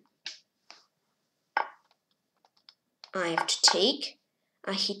 I have to take.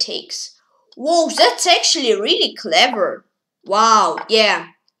 He takes. Whoa, that's actually really clever. Wow, yeah.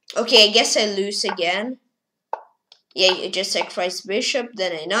 Okay, I guess I lose again. Yeah, I just sacrifice bishop,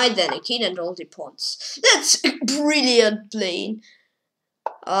 then a knight, then a king, and all the pawns. That's brilliant playing.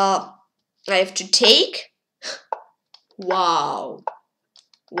 I have to take. Wow.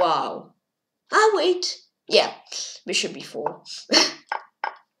 Wow. Ah, wait. Yeah, bishop b4.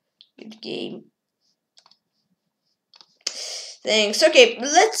 Good game. Thanks. Okay,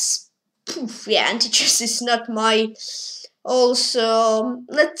 let's. Poof, yeah, anti-chess is not my. Also,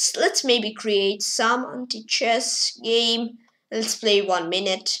 let's maybe create some anti-chess game. Let's play 1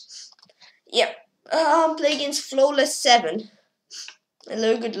 minute. Yep. Play against Flawless 7.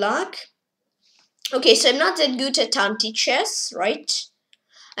 Hello, good luck. Okay, so I'm not that good at anti-chess, right?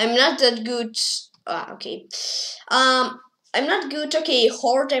 I'm not that good. Okay. I'm not good. Okay,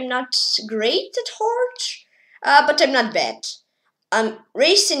 horde. I'm not great at horde. But I'm not bad.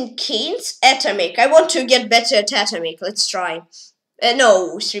 Racing Kings Atomic. I want to get better at Atomic. Let's try.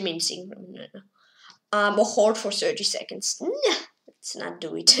 No, streaming. A horde for 30 seconds. Nah, let's not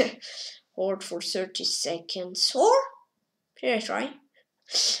do it. Horde for 30 seconds. Or should I try?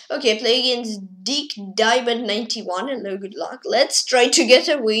 Okay, play against Dick Diamond 91. Hello, good luck. Let's try to get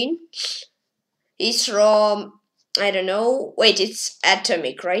a win. He's from, I don't know. Wait, it's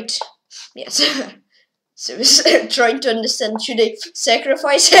Atomic, right? Yes. So I'm trying to understand, should I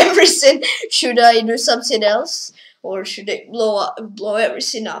sacrifice everything? Should I do something else? Or should I blow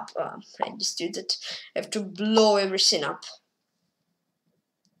everything up? I understood that I have to blow everything up.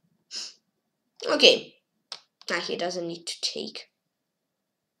 Okay. He doesn't need to take.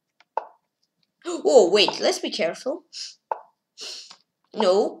 Oh, wait, let's be careful.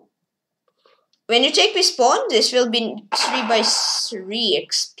 No. When you take this pawn, this will be 3x3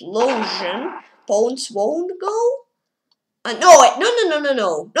 explosion. Pawns won't go? No.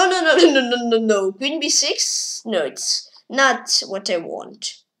 Queen b6? No, it's not what I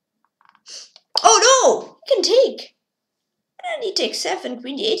want. Oh, no! You can take. And he takes 7.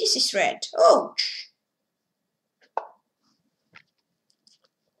 Queen d8 is his red. Oh.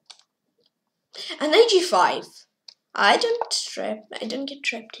 And knight g5. I don't get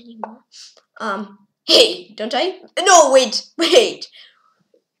trapped anymore. Hey, don't I? No, wait.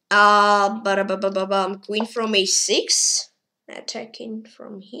 Queen from a6. Attacking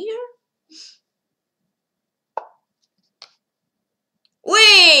from here.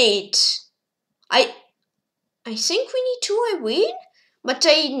 Wait! I think we need to I win, but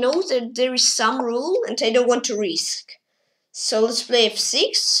I know that there is some rule and I don't want to risk. So let's play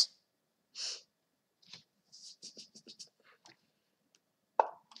f6.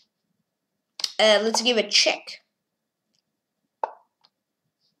 Let's give a check.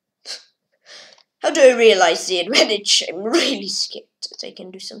 How do I realize the advantage? I'm really scared that I can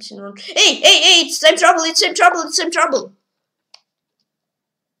do something wrong. Hey, it's time trouble, it's time trouble.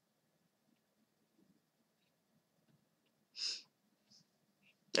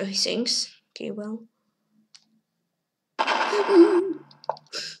 Oh, he thinks. Okay, well.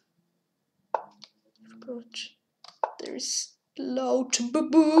 There's loud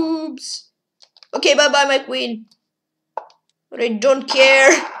boobs. Okay, bye-bye, my queen. But I don't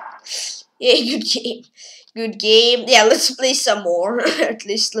care. Yeah, good game. Yeah, let's play some more. At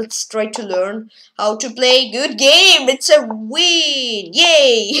least let's try to learn how to play. Good game. It's a win.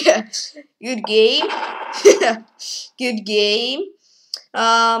 Yay. Good game. Good game.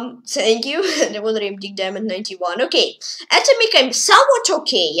 Thank you. That was Dick Diamond 91. Okay. Atomic, I'm somewhat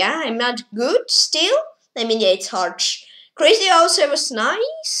okay, yeah? I'm not good still. I mean, yeah, it's hard. Crazy House was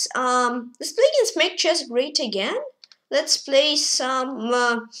nice. Let's play against Make Chess Great again. Let's play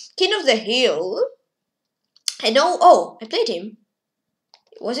some King of the Hill. I know. Oh, I played him.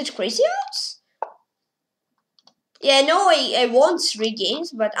 Was it Crazy House? Yeah, I know I won 3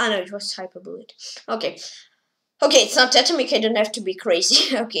 games, but I know it was Hyperbullet. Okay. Okay, it's not Atomic, I don't have to be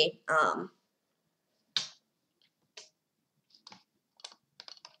crazy. Okay,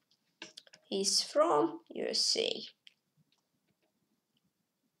 he's from USA.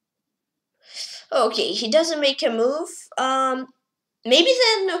 Okay, he doesn't make a move. Maybe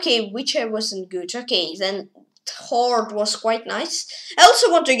then, okay, Witcher wasn't good. Okay, then Horde was quite nice. I also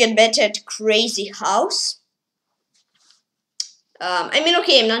want to get better at Crazy House. I mean,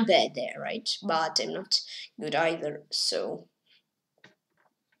 okay, I'm not bad there, right? But I'm not good either, so...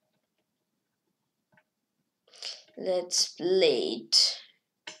 Let's play it.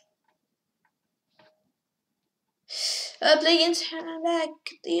 Play against Back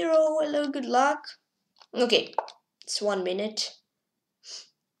Zero. Hello, good luck. Okay, it's 1 minute.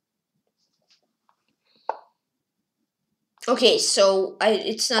 Okay, so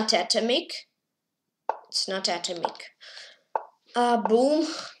it's not Atomic. It's not Atomic. Boom.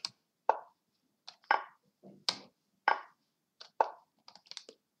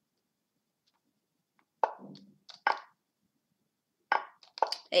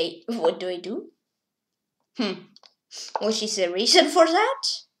 Hey, what do I do? What is the reason for that?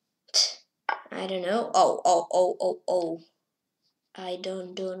 I don't know. Oh. I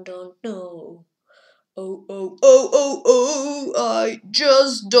don't know. Oh, I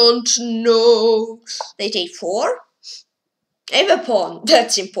just don't know. They take 4. I have a pawn.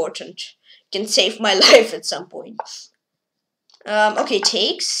 That's important. Can save my life at some point. Okay,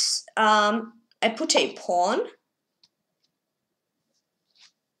 takes. I put a pawn.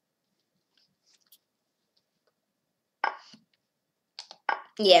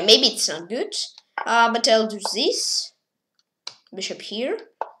 Yeah, maybe it's not good. But I'll do this. Bishop here.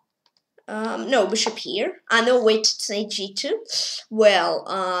 No, bishop here. No, wait, it's knight g2. Well,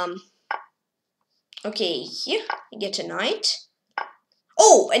 okay, here. I get a knight.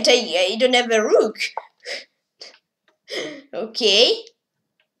 Oh, and I don't have a rook. Okay.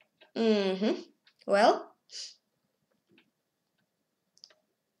 Well.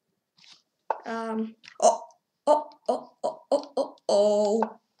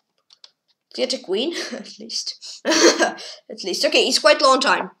 Oh. Get a queen, at least. At least. Okay, it's quite long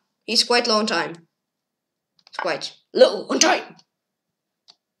time. It's quite long time. It's quite long time.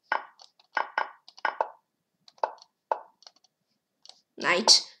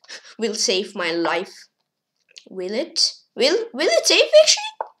 Knight will save my life. Will it? Will it save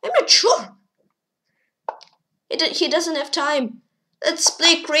actually? I'm not sure. He doesn't have time. Let's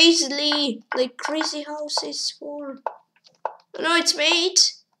play crazily, like crazy houses for. Oh no, it's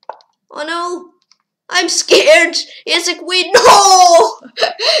mate. Oh no, I'm scared. He has a queen. No.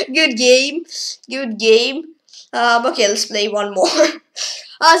 Good game. Good game. Okay, let's play one more.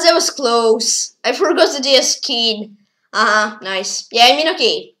 That was close. I forgot that he has king. Nice. Yeah, I mean,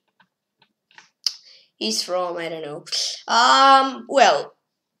 okay. He's from, I don't know. Well,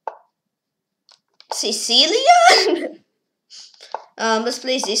 Sicilian. Let's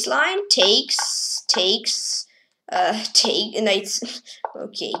play this line. Takes. Take. Knights.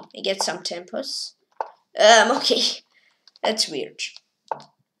 Okay, I get some tempos. Okay, that's weird.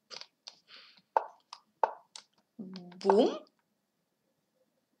 Boom.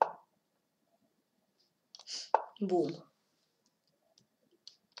 Boom.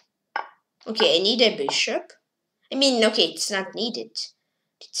 Okay, I need a bishop. I mean, okay, it's not needed.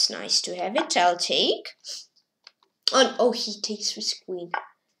 It's nice to have it. I'll take. Oh, he takes with queen.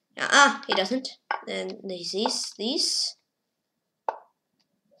 He doesn't. Then there's this.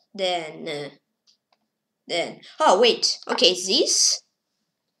 Then. Oh, wait. Okay, this.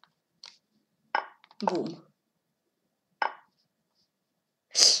 Boom.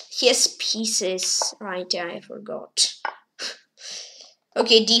 He has pieces. Right, I forgot.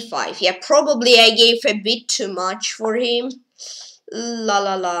 Okay, d5. Yeah, probably I gave a bit too much for him.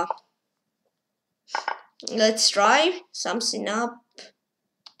 La. Let's try something up.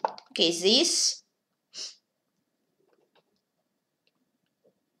 Okay, this.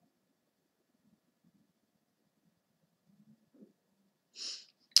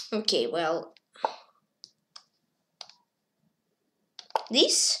 Okay, well.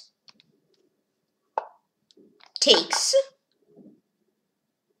 This. Takes.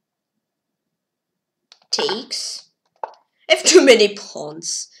 I have too many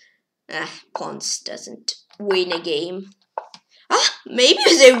pawns. Pawns doesn't win a game. Maybe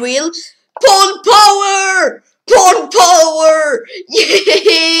they will. Pawn power! Pawn power!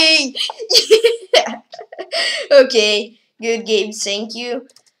 Yay! Yeah. Okay, good game, thank you.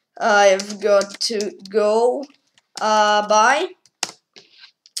 I've got to go. Bye.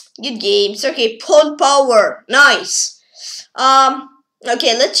 Good games. Okay, pawn power. Nice.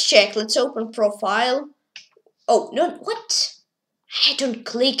 Okay, let's check. Let's open profile. Oh, no, what? I don't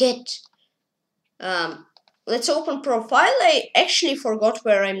click it. Let's open profile. I actually forgot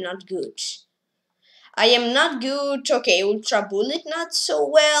where I'm not good. I am not good. Okay, ultra bullet not so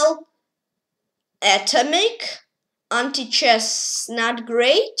well. Atomic. Anti-chess not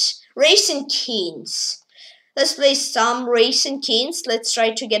great. Racing kings. Let's play some racing kings. Let's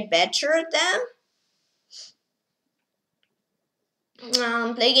try to get better at them.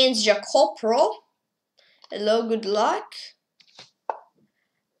 Play against Jacopro. Hello, good luck.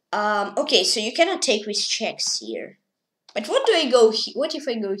 Okay, so you cannot take with checks here. But what do I go here? What if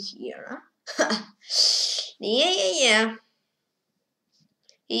I go here? Huh? Yeah.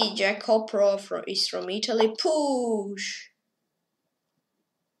 Jacopro is from Italy. Push.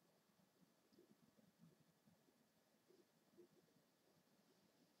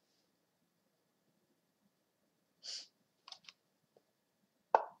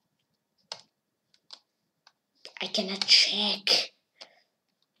 I cannot check.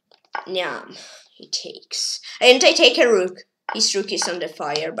 Yeah, he takes. And I take a rook. His rook is under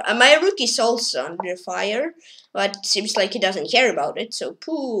fire, but my rook is also under fire, but seems like he doesn't care about it, so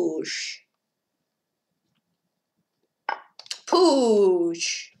push.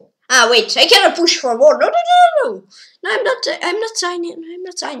 Push. Ah, wait, I cannot push for more. No, no, no, no, no. No, I'm not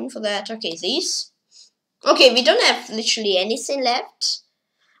signing for that. Okay, this. Okay, we don't have literally anything left.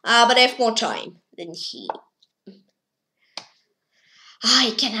 But I have more time than he.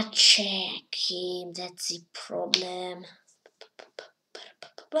 I cannot check him, that's the problem.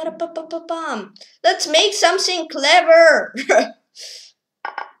 Let's make something clever.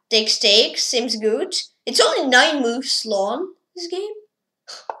 Takes, seems good. It's only 9 moves long, this game.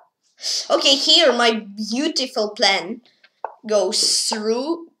 Okay, here my beautiful plan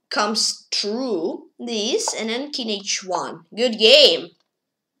comes through this, and then king h1. Good game.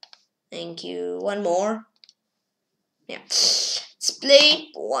 Thank you. One more. Yeah. Let's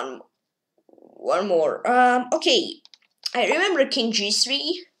play one more. Okay. I remember king g3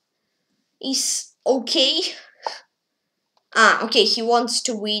 is okay. Ah, okay, he wants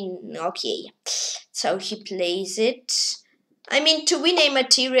to win. Okay. So he plays it. I mean, to win a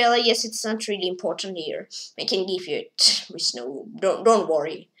material, yes, it's not really important here. I can give you it with no... Don't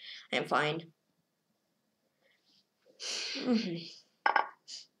worry. I'm fine.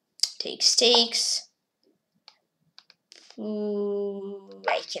 Takes.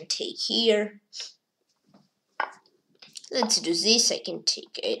 I can take here. Let's do this. I can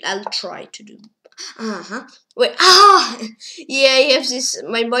take it. I'll try to do... Wait. Yeah, I have this...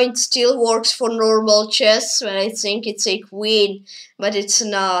 My mind still works for normal chess when I think it's a queen, but it's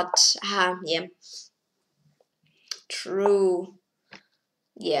not. Yeah. True.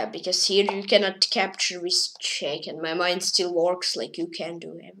 Yeah, because here you cannot capture with check, and my mind still works like you can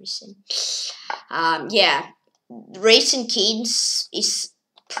do everything. Yeah. Racing kings is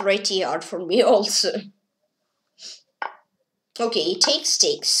pretty hard for me also. Okay, it takes,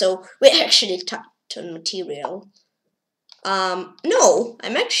 so we're actually tapped on material. No,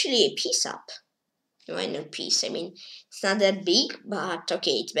 I'm actually a piece up. Why not piece? I mean, it's not that big, but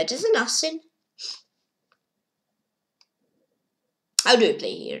okay, it's better than nothing. How do I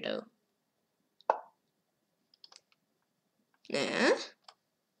play here, though? Nah.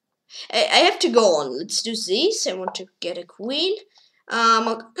 I have to go on. Let's do this. I want to get a queen.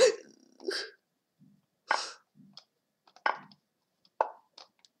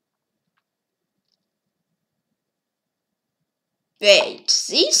 Wait,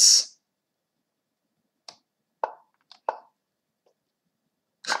 this?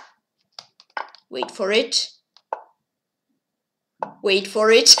 Wait for it. Wait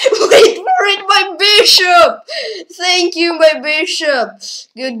for it. Wait for it, my bishop! Thank you, my bishop.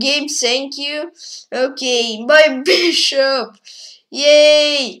 Good game, thank you. Okay, my bishop.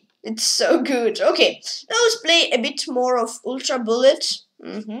 Yay! It's so good. Okay, now let's play a bit more of Ultra Bullet.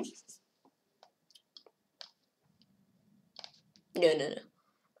 No.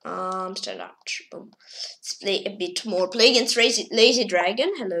 Stand up. Boom. Let's play a bit more. Play against Lazy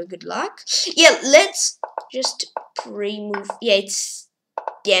Dragon. Hello, good luck. Yeah, let's just pre-move. Yeah,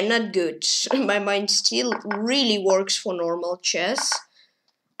 I'm not good. My mind still really works for normal chess.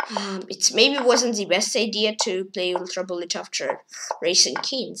 It maybe wasn't the best idea to play Ultra Bullet after Racing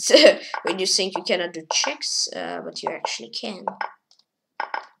Kings. When you think you cannot do checks, but you actually can.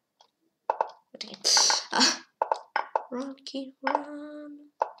 Okay. Rocky run.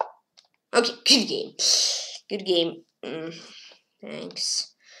 Okay, good game. Good game.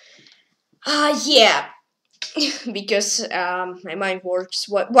 Thanks. Yeah. Because my mind works.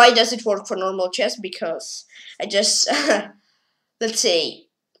 Why does it work for normal chess? Because I just let's say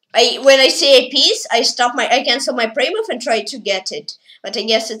when I say a piece, I cancel my prey move and try to get it. But I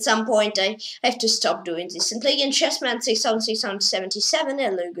guess at some point I have to stop doing this and play against Chessman 6677.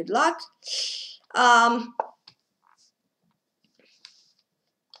 Hello, good luck.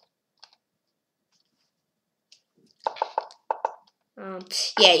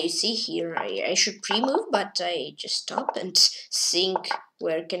 Yeah, you see here, I should pre-move, but I just stop and think,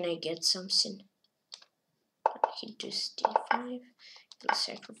 where can I get something? He does d5, he'll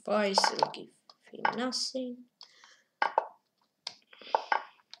sacrifice, he'll give him nothing.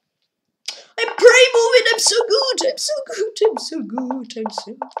 I'm pre-moving, I'm so good, I'm so good.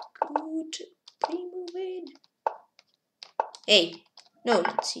 Pre-moving. Hey, no,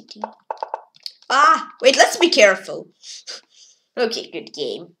 not CT. Wait, let's be careful. Okay, good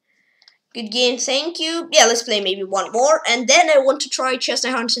game. Good game, thank you. Yeah, let's play maybe one more, and then I want to try chess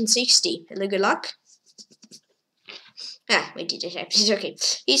 160. Hello, good luck. Wait, did it happen? Okay.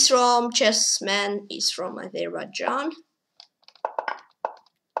 He's from Chessman. He's from Azerbaijan.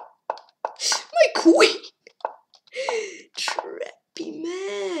 My queen! trappy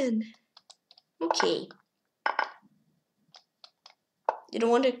man. Okay. You don't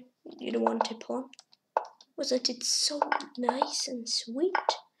want a pawn? Wasn't it so nice and sweet?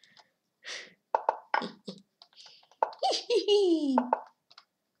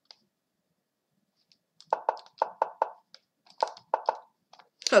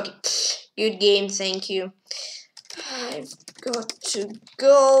 Okay, good game, thank you. I've got to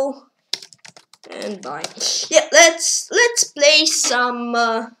go and bye. Yeah, let's play some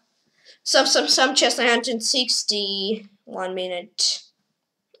chess 960. 1 minute.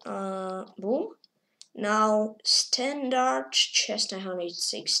 Boom. Now standard chess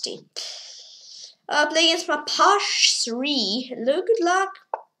 960. Play against my Pash 3. Hello, good luck.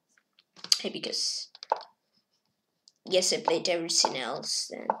 Hey, because yes, I played everything else.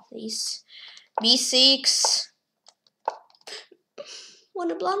 Then please, B6.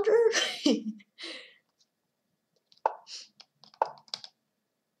 Wanna blunder?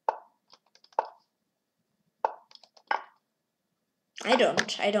 I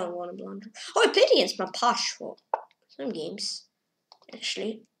don't want to blunder. Oh, I played against my Pash for some games.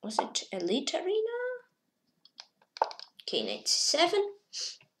 Actually, was it Elite Arena? Okay, 97.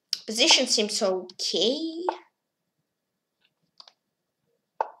 Position seems okay.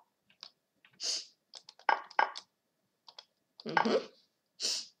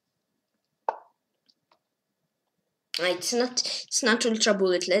 It's not ultra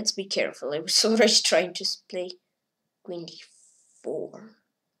bullet. Let's be careful. I was already trying to play Queen d4.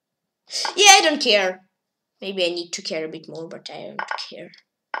 Yeah, I don't care. Maybe I need to care a bit more, but I don't care.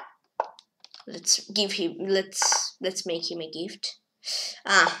 Let's give him. Let's make him a gift.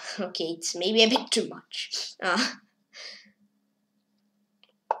 Ah, okay. It's maybe a bit too much.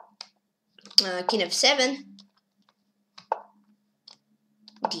 King f7.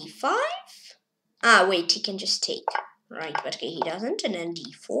 d5. Ah, wait. He can just take. Right, but okay, he doesn't. And then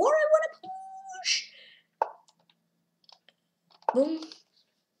d4. I want to push. Boom.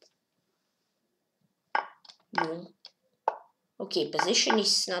 Boom. Okay, position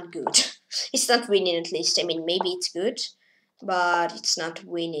is not good. It's not winning, at least. I mean, maybe it's good, but it's not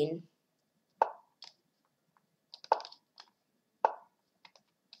winning.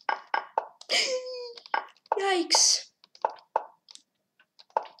 Yikes.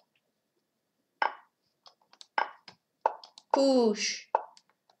 Push.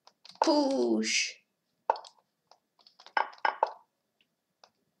 Push.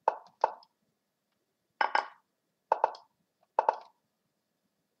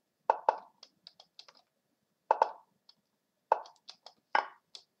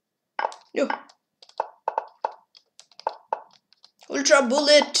 No. Ultra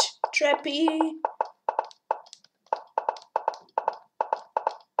bullet. Trappy.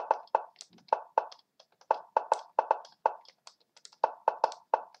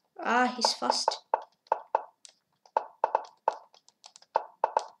 Ah, he's fast.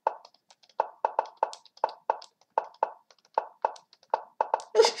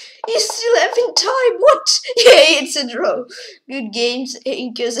 He's still having time. What? Yeah, it's a draw. Good games.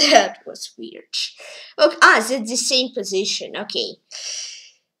 Because that was weird. Okay, it's the same position. Okay.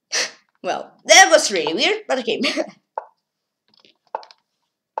 Well, that was really weird, but okay.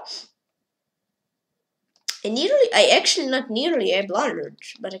 I blundered,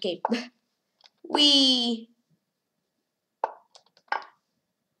 but okay. We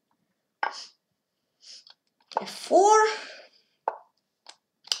F4,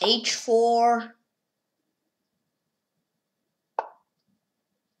 H4,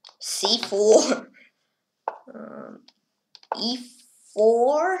 C4,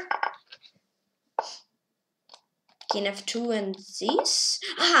 E4, King F2, and this.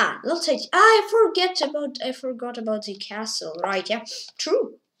 Logitech. I forgot about the castle. Right? Yeah,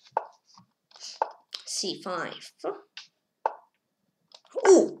 true. C5.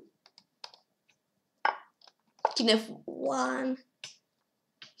 Ooh. King F1.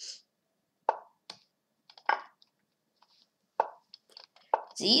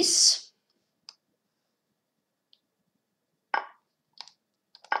 This.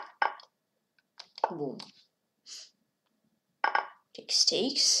 Boom.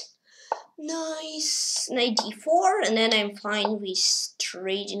 Takes. Nice. Knight d4, and then I'm fine with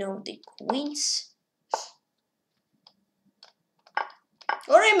trading out the queens.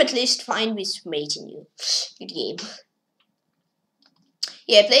 Or I'm at least fine with mating you. Good game.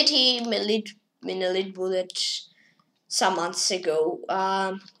 Yeah, I played him in Elite Bullet some months ago.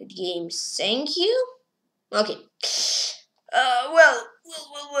 Good games. Thank you. Okay. Well.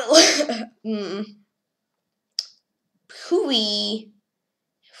 Hooey.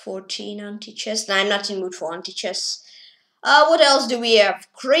 14 anti-chess. No, I'm not in mood for anti-chess. What else do we have?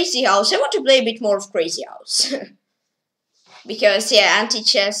 Crazy House. I want to play a bit more of Crazy House. Because, yeah,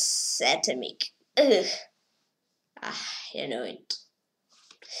 anti-chess atomic. Ugh. You know it.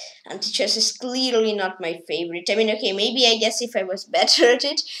 Anti-chess is clearly not my favorite. I mean, okay, maybe I guess if I was better at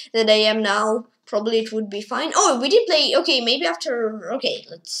it than I am now, probably it would be fine. Oh, we did play. Okay, maybe after. Okay,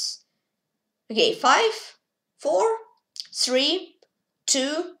 let's. Okay, 5, 4, 3,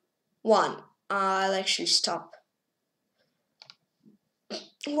 2, 1. I'll actually stop.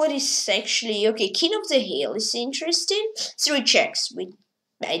 What is actually okay? King of the Hill is interesting. 3 checks.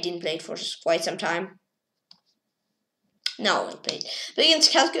 I didn't play it for quite some time. No, I played. Play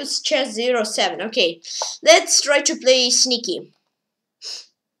against Calculus Chess 07. Okay, let's try to play sneaky.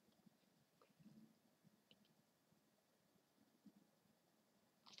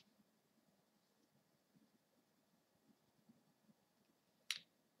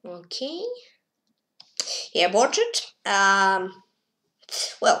 Okay. Yeah, aborted.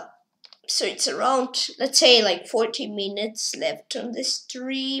 Well, so it's around, let's say, like 40 minutes left on the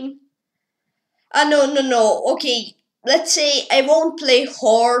stream. No. Okay, let's say I won't play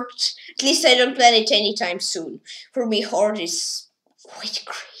Horde. At least I don't plan it anytime soon. For me, Horde is quite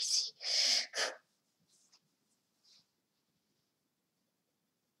crazy.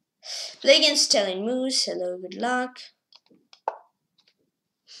 Play against Stellan Moose. Hello, good luck.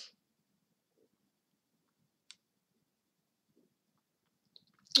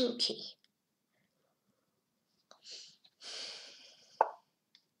 Okay.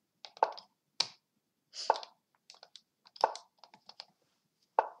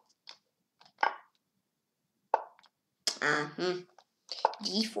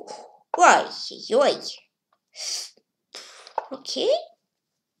 D4. Why? Okay.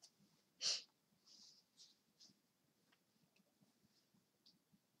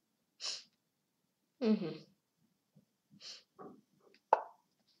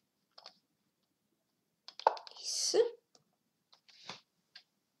 Yes.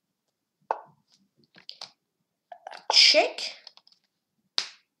 Check.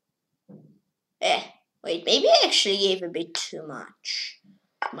 Wait, maybe I actually gave a bit too much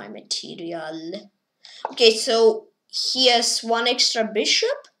of my material. Okay, so he has 1 extra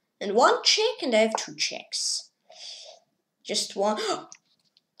bishop and 1 check, and I have 2 checks. Just 1.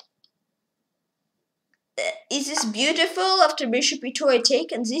 Is this beautiful? After bishop e2 I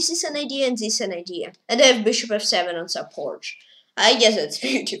take, and this is an idea, and this is an idea. And I have bishop f7 on support. I guess that's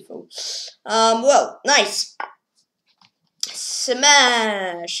beautiful. Well, nice.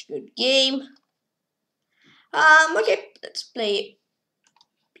 Smash. Good game. Okay, let's play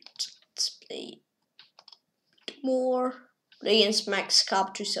more. Play against Max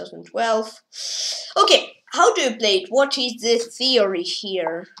Cup 2012. Okay, how do you play it? What is the theory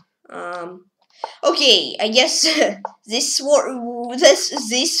here? Okay, I guess this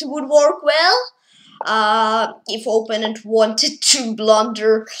would work well. If opponent wanted to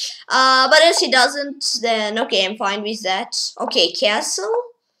blunder. But as he doesn't, then okay, I'm fine with that. Okay,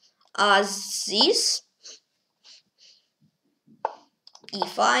 castle. This.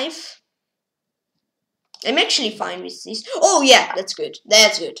 E5. I'm actually fine with this. Oh yeah, that's good.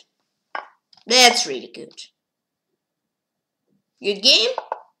 That's good. That's really good. Good game.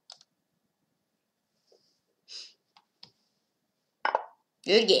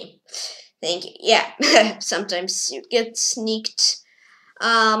 Good game. Thank you. Yeah, sometimes you get sneaked.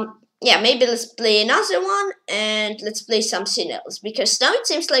 Yeah, maybe let's play another one, and let's play something else, because now it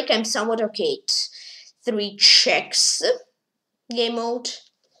seems like I'm somewhat okay at 3 checks game mode.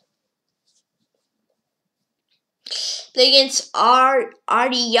 Play against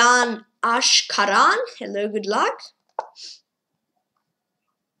Aryan Ashkaran. Hello, good luck.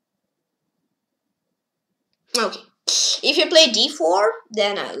 Okay. If you play d4,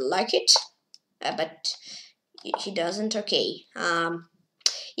 then I like it. But he doesn't. Okay.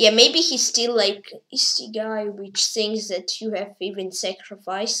 Yeah, maybe he's still like is the guy which thinks that you have even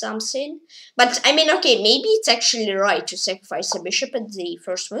sacrificed something. But I mean, okay, maybe it's actually right to sacrifice a bishop at the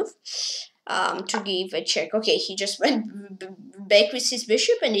first move. To give a check. Okay, he just went back with his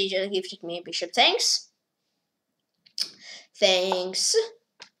bishop, and he just gifted me a bishop. Thanks. Thanks.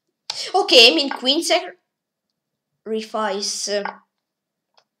 Okay, I mean, queen sacrifice.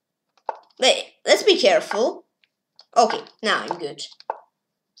 Wait, let's be careful. Okay, now I'm good.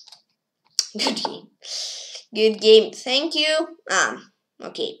 Good game. Good game. Thank you.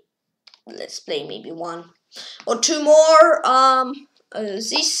 Okay. Let's play maybe 1 or 2 more.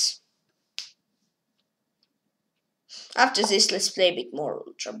 This. After this, let's play a bit more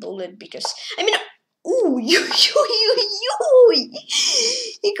Ultra Bullet, because I mean, ooh, he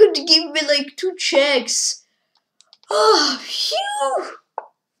could give me like 2 checks. Oh, phew!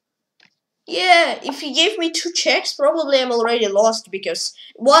 Yeah, if he gave me 2 checks, probably I'm already lost, because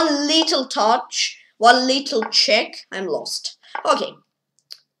one little touch, one little check, I'm lost. Okay.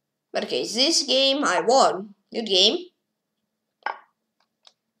 But okay, this game I won. Good game.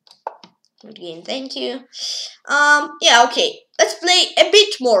 Good game, thank you. Yeah, okay. Let's play a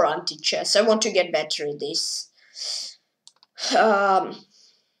bit more anti-chess. I want to get better at this. Yeah,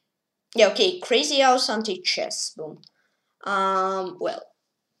 okay, Crazy House anti-chess. Boom. Well.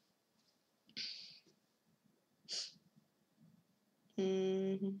 I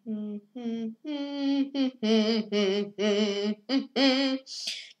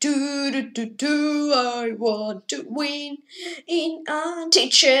want to win in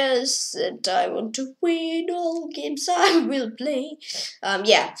anti-chess, and I want to win all games I will play.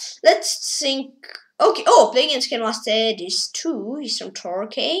 Yeah, let's think. Okay, oh, playing against Grandmaster is 2. He's from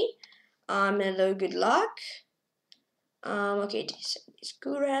Turkey. Hello, good luck. Okay, this is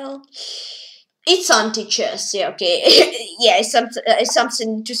Gurel. It's anti-chess, yeah, okay. Yeah, it's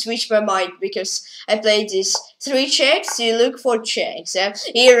something to switch my mind, because I played this 3 checks, you look for checks, yeah.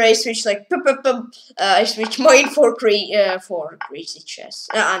 Here I switch like, I switch mine for crazy chess,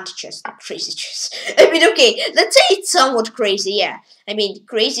 anti-chess, not crazy chess. I mean, okay, let's say it's somewhat crazy, yeah. I mean,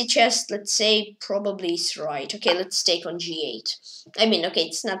 crazy chess, let's say, probably is right. Okay, let's take on g8. I mean, okay,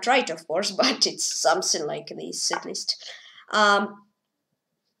 it's not right, of course, but it's something like this, at least.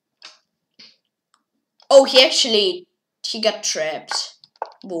 Oh, he got trapped.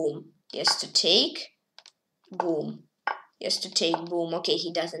 Boom. He has to take. Boom. He has to take. Boom. Okay,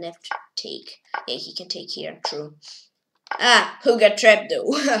 he doesn't have to take. Yeah, he can take here. True. Ah, who got trapped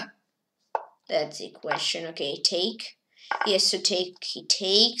though? That's the question. Okay, take. He has to take. He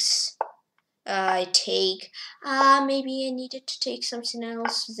takes. I take. Maybe I needed to take something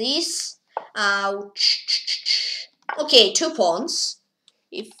else. This. Ouch. Okay, 2 pawns.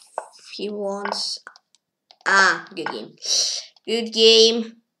 If he wants. Good game. Good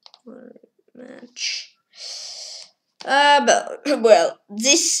game. Match. But, well,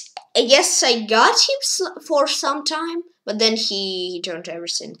 this, I guess I got him for some time, but then he turned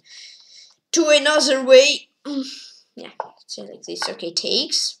everything to another way. Yeah, say like this. Okay,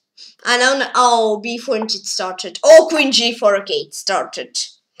 takes. And now, oh, before it started. Oh, Queen G4. Okay, it started.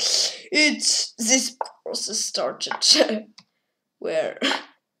 This process started. Where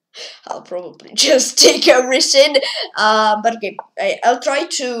I'll probably just take everything. But okay, I'll try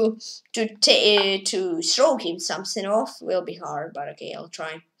to throw him something off. Will be hard, but okay, I'll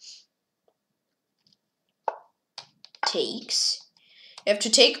try. Takes. You have to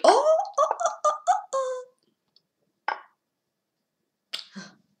take. Oh.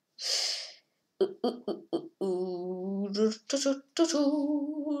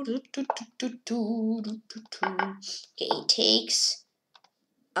 Okay, takes.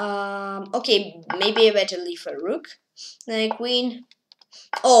 Okay, maybe I better leave a rook. Then queen.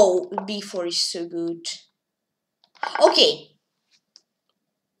 Oh, b4 is so good. Okay.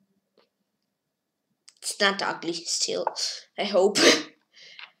 It's not ugly still, I hope.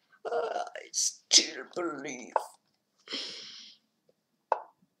 I still believe.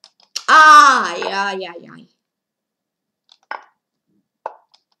 Yeah.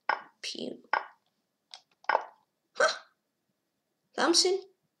 Pew. Huh. Something?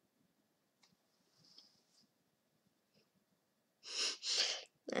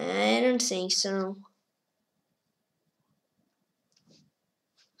 I don't think so.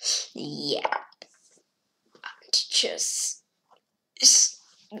 Yeah. Chess is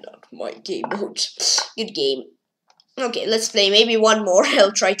not my game mode. Good game. Okay, let's play maybe one more.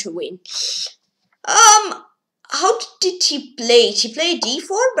 I'll try to win. How did he play? He played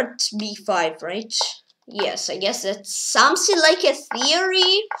d4, but b5, right? Yes, I guess that's something like a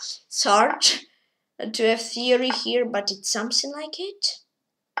theory. It's hard to have theory here, but it's something like it.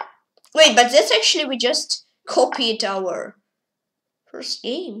 Wait, but that's actually, we just copied our first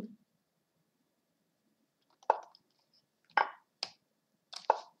game.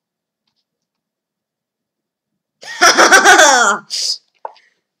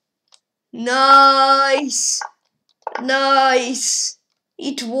 Nice. Nice.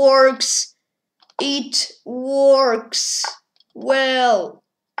 It works. It works. Well.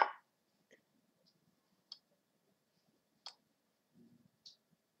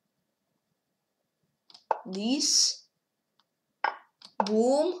 This.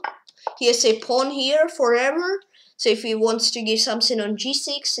 Boom. He has a pawn here forever. So if he wants to give something on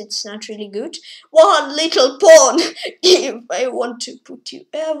g6, it's not really good. One little pawn. If I want to put you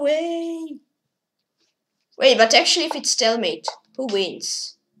away. Wait, but actually if it's stalemate, who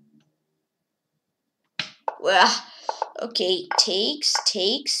wins? Well, Okay,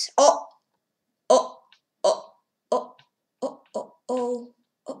 takes. Oh, oh, oh, oh, oh, oh, oh,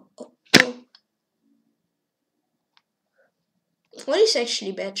 oh, oh, oh. What is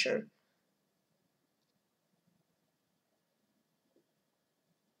actually better?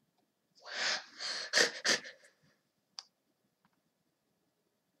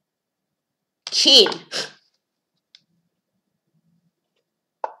 King.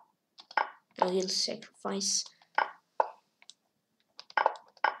 A little sacrifice.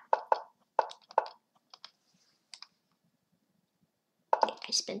 Yeah,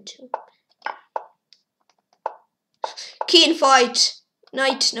 I spent 2. King fight.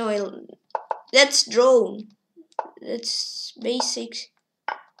 Knight, no, that's drone. That's basic.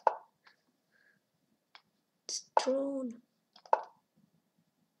 It's drone.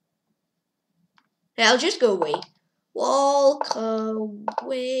 I'll just go away. Walk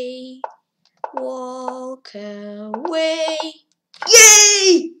away. Walk away.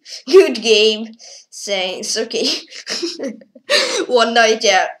 Yay! Good game. Thanks. Okay. 1 night,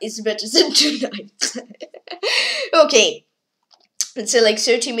 yeah, is better than 2 nights. Okay. It's like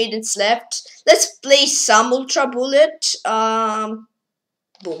 30 minutes left. Let's play some Ultra Bullet.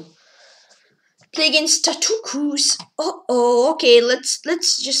 Boom. Play against Tatukus. Oh, okay. Let's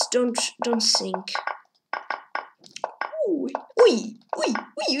just don't think. Oi, oi, oi,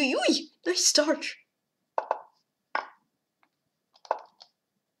 oi, oi, oi. Nice start.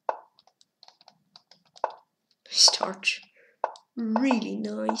 Start. Really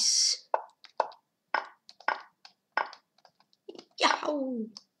nice. Yow.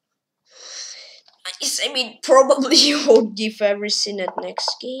 Nice. I mean, probably you won't give everything at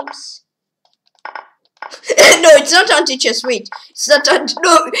next games. No, it's not anti-chess. Wait, it's not anti.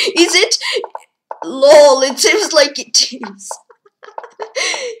 No, is it? Lol, it seems like it is.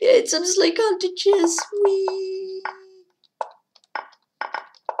 Yeah, it sounds like anti-chess. Wee.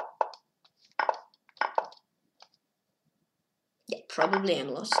 Yeah, probably I'm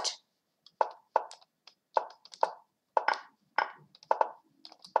lost.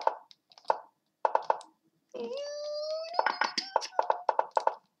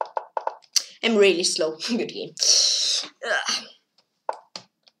 I'm really slow. Good game.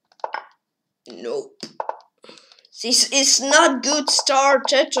 Nope. This is not good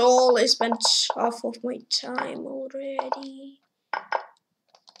start at all. I spent half of my time already.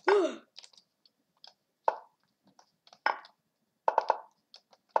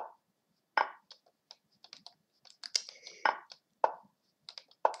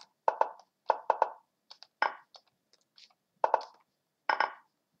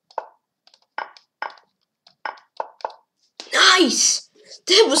 Nice!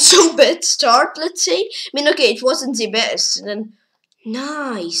 That was so bad start, let's say. I mean, okay, it wasn't the best. And then,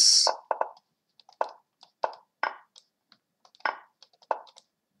 nice.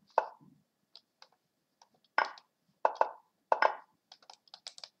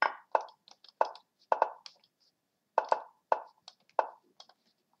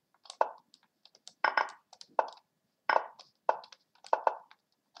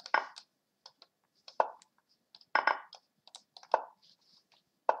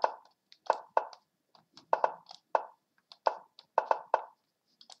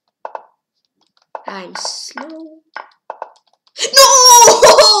 I'm slow.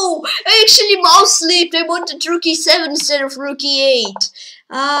 No! I actually mouse slipped. I wanted rook e7 instead of rook e8.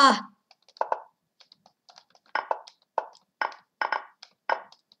 Ah.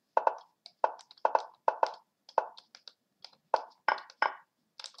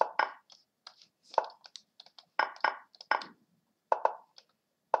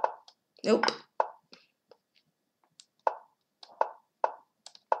 Nope.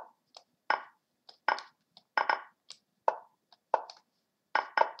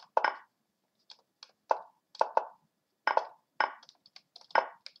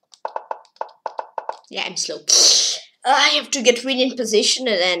 Yeah, I'm slow. I have to get really in position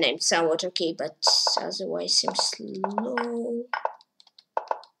and then I'm somewhat okay, but otherwise I'm slow. Oh,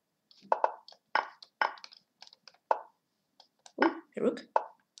 a rook.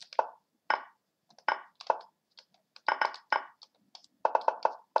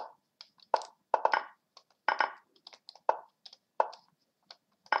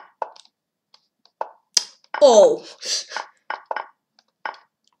 Oh.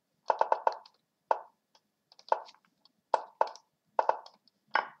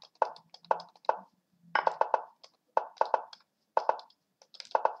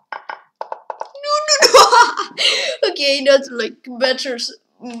 Okay, that's like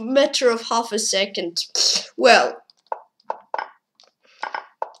matter of half a second. Well.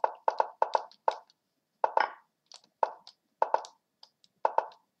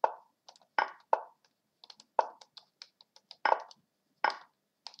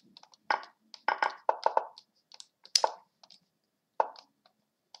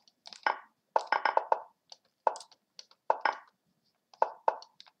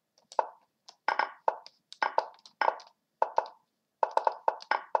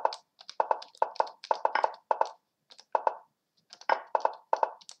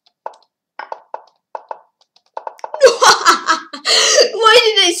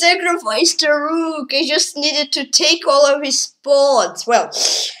 did I sacrifice the rook? I just needed to take all of his pawns. Well,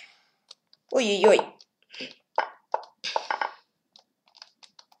 oi, oi, oi.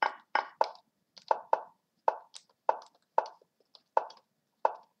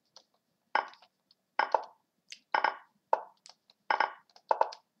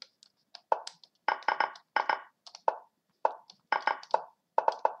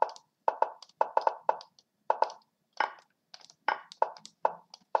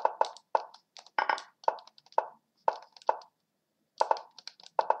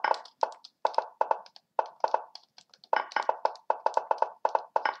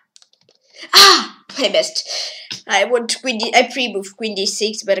 Ah, I missed. I want queen I pre-moved queen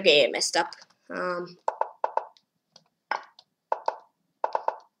d6, but okay, I messed up.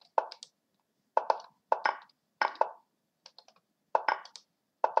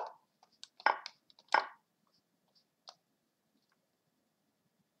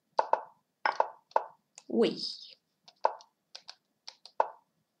 Wait.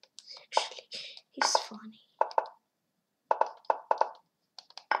 Actually, he's funny.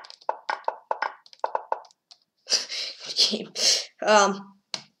 Okay. Huh?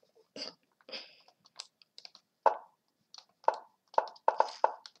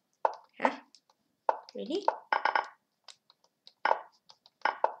 Really?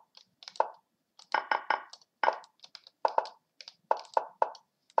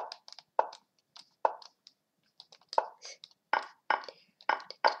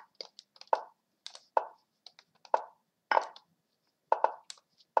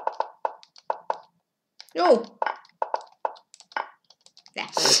 No. Nah,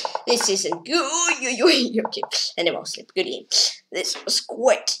 this isn't good. Okay. Anyway, I'll sleep. Good game. This was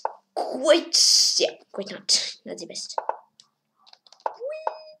quite, yeah, quite not the best.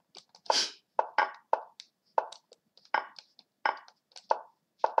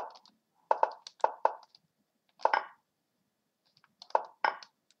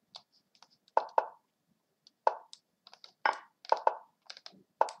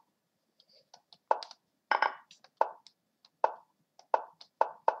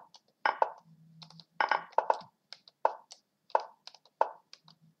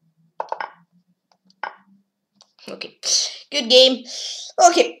 Okay, good game.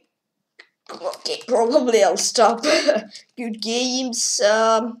 Okay, probably I'll stop. Good games.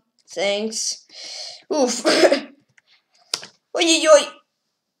 Thanks. Oof. Oi, oi.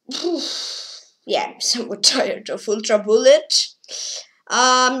 Yeah, I'm somewhat tired of Ultra Bullet.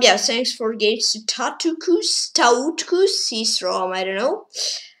 Yeah, thanks for games to Tautkus. He's from, I don't know.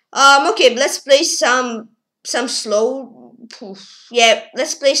 Okay, let's play some slow. Yeah,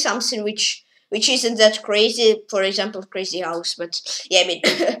 let's play something which isn't that crazy. For example, Crazy House. But yeah, I mean,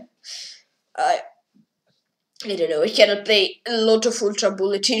 I don't know. I cannot play a lot of Ultra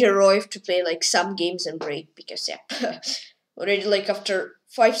Bullet in a row. I have to play like some games and break because yeah, already like after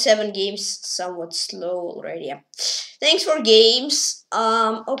 5-7 games, somewhat slow already. Yeah. Thanks for games.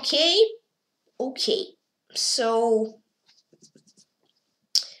 Okay. So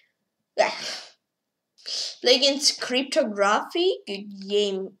yeah. Play against Cryptography. Good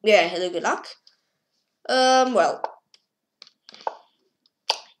game. Yeah, hello, good luck. Well,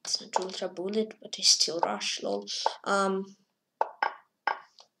 it's not Ultra Bullet, but I still rush, lol. Ultra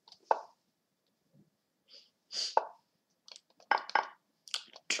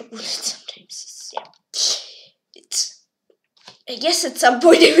Bullet sometimes, yeah. It's, I guess at some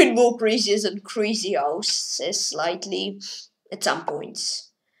point even more crazy than Crazy House, slightly, at some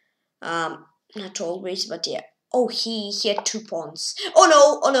points. Not always, but yeah. Oh, he had 2 pawns. Oh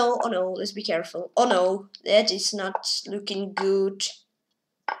no, let's be careful. Oh no, that is not looking good.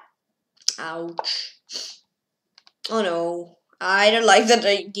 Ouch. Oh no, I don't like that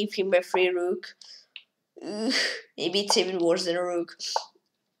I give him a free rook. Ugh, maybe it's even worse than a rook.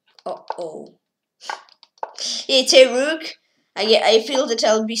 Oh. It's a rook. I feel that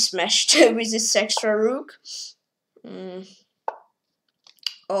I'll be smashed with this extra rook.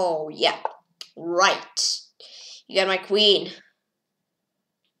 Oh, yeah. Right. You got my queen.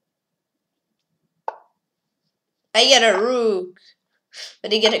 I get a rook.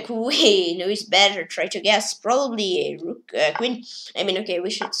 But I get a queen. Who is better? Try to guess. Probably a rook. Queen. I mean, okay, we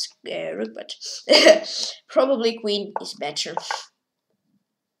should rook, but probably queen is better.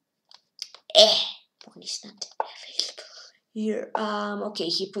 Pawn is not available here. Okay,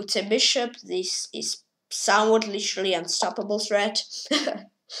 he puts a bishop. This is somewhat literally unstoppable threat.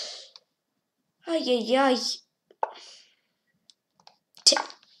 Ay.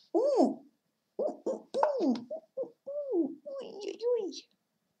 Ooh.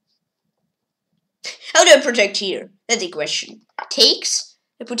 How do I protect here? That's the question. Takes?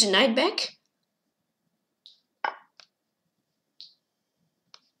 I put a knight back.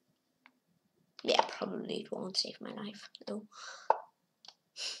 Yeah, probably it won't save my life, though.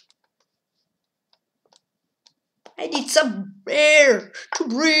 I need some air to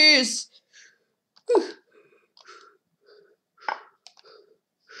breathe.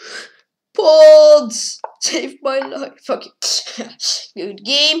 Pawns! Save my life. Okay. Good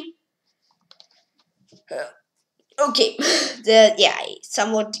game. Okay. I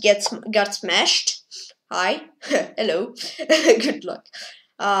somewhat got smashed. Hi. Hello. Good luck.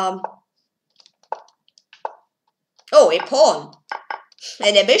 Oh, a pawn.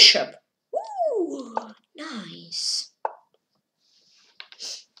 And a bishop. Ooh, nice.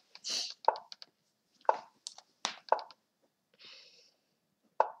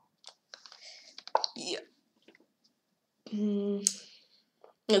 Yeah.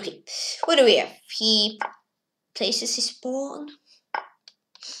 Okay. What do we have? He places his pawn.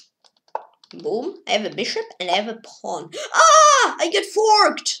 Boom. I have a bishop and I have a pawn. Ah! I get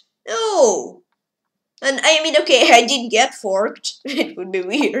forked! No! And I mean, okay, I didn't get forked. It would be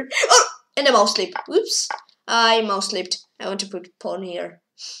weird. Oh! And a mouse slip. Oops. I mouse slipped. I want to put pawn here.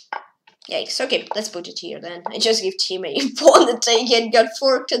 Yikes. Okay, let's put it here then. I just give him a pawn that I again got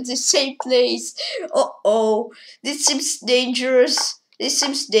forked at the same place. Uh-oh. This seems dangerous. This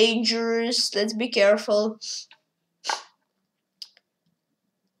seems dangerous. Let's be careful.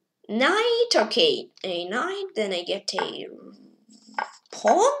 Knight. Okay, a knight. Then I get a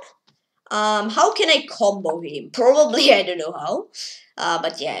pawn. How can I combo him? Probably, I don't know how.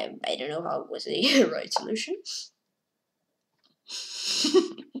 But yeah, I don't know how was the right solution.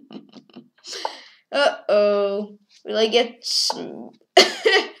 Uh-oh. Will I get some...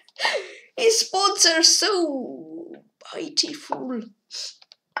 His spawns are so beautiful.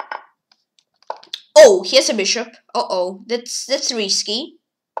 Oh, he has a bishop. Uh-oh, that's risky.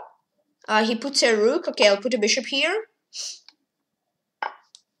 He puts a rook. Okay, I'll put a bishop here.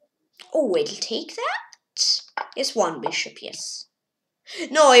 Oh, it'll take that? Yes, one bishop, yes.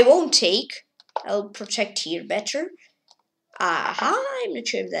 No, I won't take. I'll protect here better. Aha, I'm not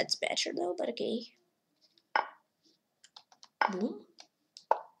sure if that's better though, but okay. Boom.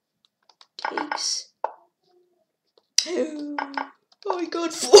 Takes. Oh, I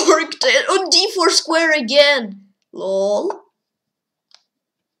got forked on d4 square again. Lol.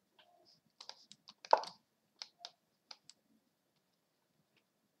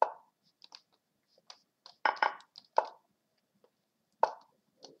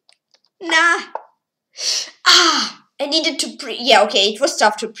 Nah. I needed to yeah, okay, it was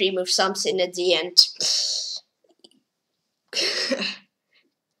tough to pre-move something at the end.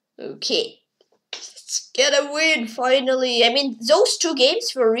 Okay. Let's get a win, finally. I mean, those two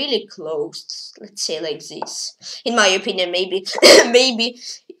games were really close. Let's say like this. In my opinion, maybe,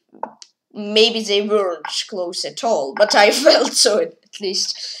 maybe they weren't close at all, but I felt so at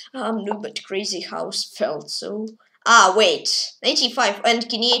least. No, but Crazy House felt so. Wait. 95 and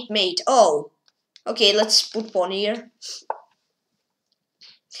King 8 mate. Oh. Okay, let's put pawn here.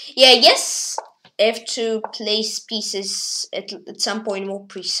 Yeah, I guess I have to place pieces at some point more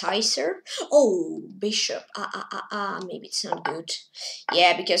preciser. Oh, bishop. Maybe it's not good.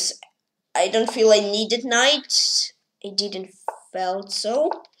 Yeah, because I don't feel I needed knight. I didn't felt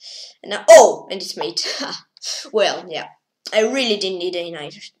so. And now, oh, and it's mate. Well, yeah. I really didn't need a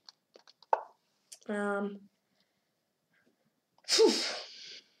knight.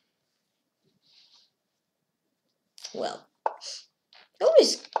 Well.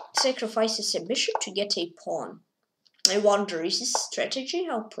 Always sacrifices a bishop to get a pawn. I wonder, is this strategy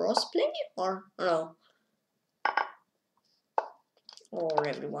how pros play or no? Or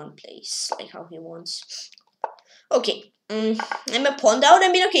everyone plays like how he wants. Okay, I'm a pawn down. I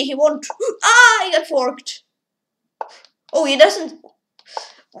mean, okay, he won't. I got forked. Oh, he doesn't.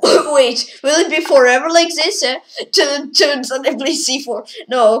 Wait, will it be forever like this? Turns on I play c4.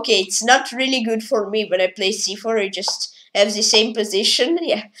 No, okay, it's not really good for me when I play c4. I just have the same position.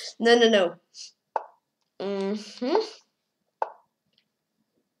 Yeah, no. Boom.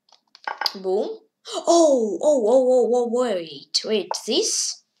 Oh, wait,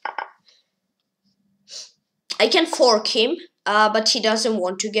 this? I can fork him, but he doesn't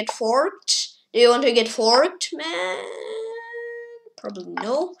want to get forked. Do you want to get forked, man? Probably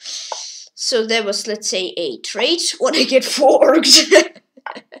no. So there was, let's say, a trade when I get forked.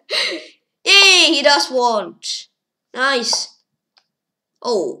 Yay, he does want. Nice.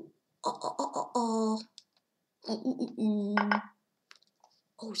 Oh,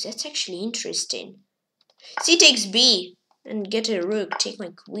 that's actually interesting. C takes B and get a rook. Take my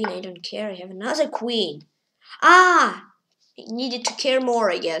queen. I don't care. I have another queen. He needed to care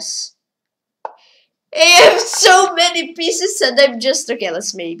more, I guess. I have so many pieces and I'm just... Okay,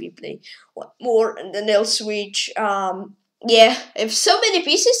 let's maybe play one more and then I'll switch. Yeah, I have so many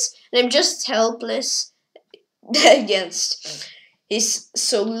pieces and I'm just helpless against his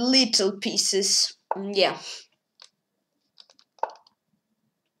so little pieces. Yeah.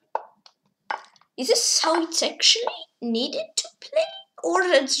 Is this how it's actually needed to play? Or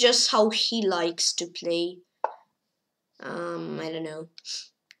that's just how he likes to play? I don't know.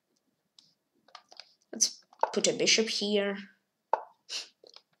 Let's put a bishop here.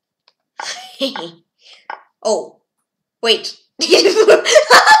 Oh, wait. Did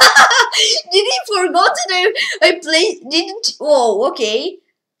he forgot that I played? Didn't? Oh, okay.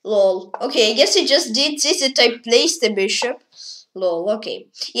 Lol. Okay, I guess I just did this and I placed the bishop. Lol. Okay.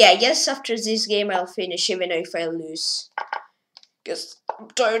 Yeah, I guess after this game I'll finish even if I lose. Because I'm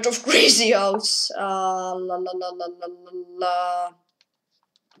tired of crazy house. La la la la la la la.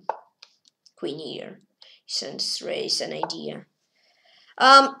 Queen here. Sends raise an idea.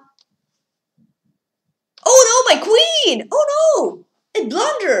 Oh no, my queen! Oh no! I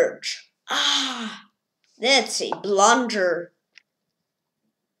blundered! Ah, that's a blunder.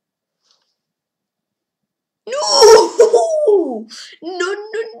 No! No,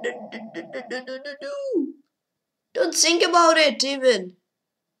 no, no, no, no, no, no, no, no. Don't think about it, even.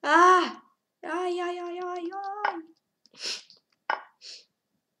 Ah. Ay, ay, ay, ay, ay.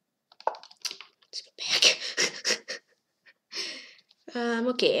 Let's go back.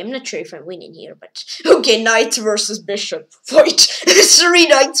 Okay, I'm not sure if I'm winning here, but... Okay, knight versus bishop. Fight! 3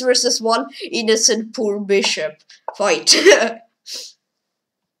 knights versus 1 innocent poor bishop. Fight.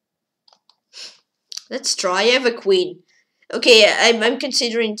 Let's try. I have a queen. Okay, I'm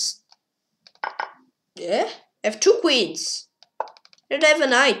considering... Yeah? I have 2 queens. I don't have a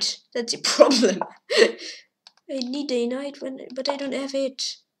knight. That's a problem. I need a knight, but I don't have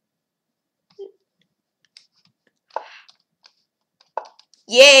it.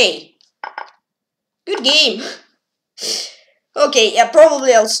 Yay! Good game. Okay, yeah,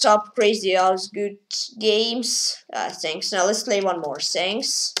 probably I'll stop Crazy Hours Good Games. Thanks. Now let's play one more.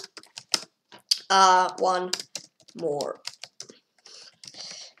 Thanks. One more.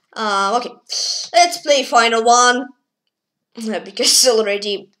 Okay. Let's play final one. Because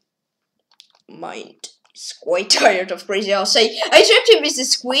already mind is quite tired of Crazy House. I tried to miss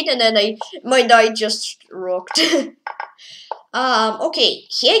this queen and then my knight just rocked. Okay,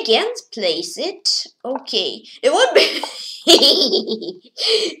 he again plays it. Okay, it won't be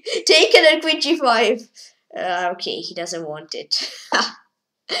taken at queen g5. Okay, he doesn't want it.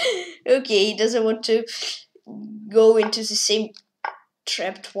 Okay, he doesn't want to go into the same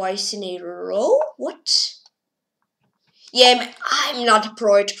trap twice in a row. What? Yeah, I'm not a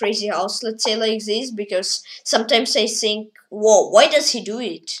pro at Crazy House, let's say like this, because sometimes I think, whoa, why does he do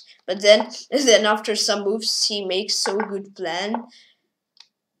it? But then after some moves he makes so good plan.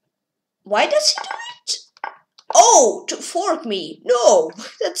 Why does he do it? Oh, to fork me. No,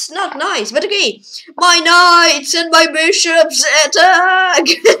 that's not nice. But okay, my knights and my bishops attack.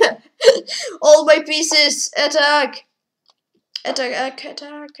 All my pieces attack. Attack,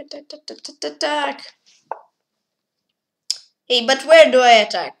 attack, attack, attack, attack. Hey, but where do I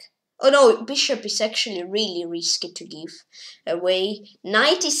attack? Oh no, bishop is actually really risky to give away.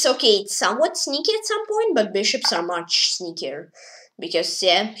 Knight is okay, it's somewhat sneaky at some point, but bishops are much sneakier. Because,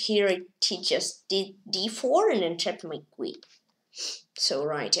 yeah, here he just did d4 and then tapped my queen. So,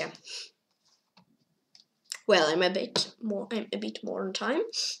 right, yeah. Well, I'm a bit more on time.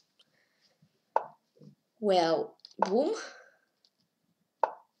 Well, boom.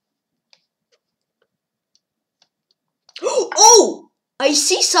 Oh! I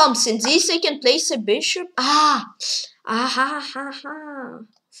see something. This I can place a bishop. Ah ha ha ha.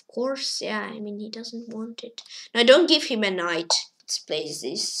 Of course, yeah. I mean, he doesn't want it. Now, don't give him a knight. Let's place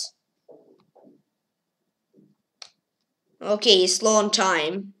this. Okay, he's low on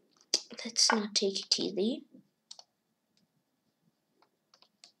time. Let's not take it easy.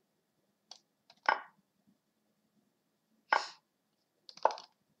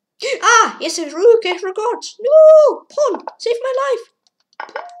 Ah, yes, a rook. I forgot. No, pawn. Save my life.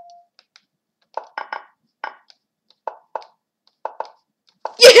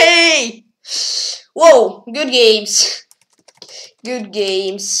 Yay! Whoa, good games. Good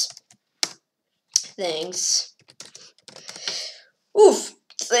games. Thanks. Oof.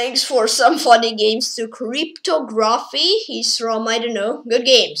 Thanks for some funny games to Cryptography. He's from, I don't know, good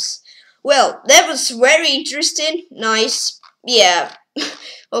games. Well, that was very interesting. Nice. Yeah.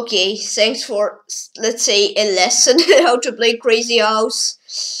 Okay, thanks for, let's say, a lesson how to play Crazy House.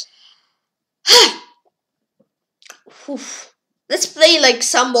 Oof. Let's play like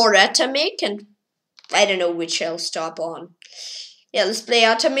some more Atomic, and I don't know which I'll stop on. Yeah, let's play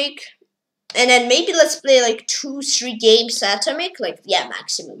Atomic. And then maybe let's play like 2-3 games Atomic. Like, yeah,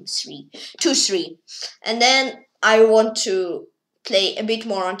 maximum 3. 2-3. And then I want to play a bit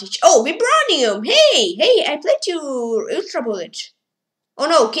more on teach. Oh, Vibranium! Hey! Hey, I played you Ultra Bullet. Oh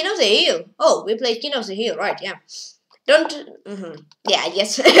no, King of the Hill. Oh, we played King of the Hill, right, yeah. Don't... Yeah, I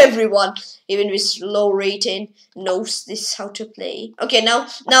guess everyone, even with low rating, knows this how to play. Okay, now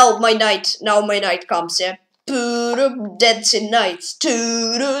my night comes, yeah. Dancing nights,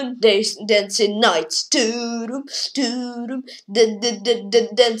 dancing nights, dancing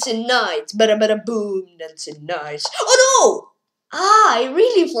nights, bada boom, dancing nights. Oh no! Ah, I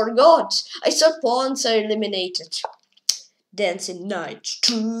really forgot. I thought pawns are eliminated. Dancing nights,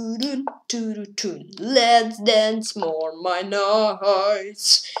 let's dance more, my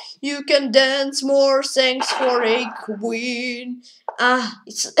nights. You can dance more, thanks for a queen. Ah,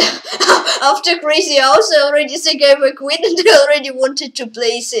 it's after Crazy House, I already think I'm a queen and I already wanted to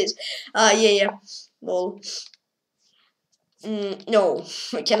place it. Yeah. Well, no,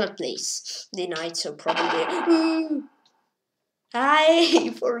 I cannot place the knight, so probably.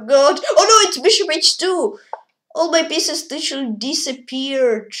 I forgot. Oh no, it's Bishop H2. All my pieces literally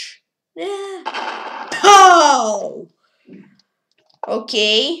disappeared. Yeah. Pow!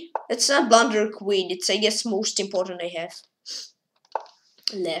 Okay, it's not blunder queen. It's, I guess, most important I have.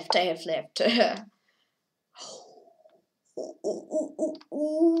 Left, I have left.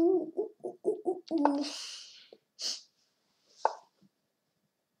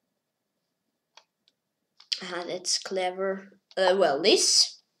 Ah, that's clever. Well,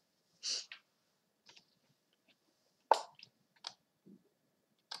 this.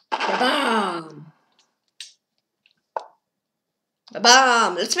 Ba-bam!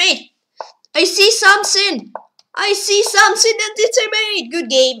 Ba-bam! Let's mate! I see something! I see something and it's a mate! Good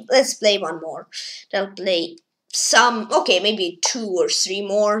game. Let's play one more. I'll play some... Okay, maybe 2 or 3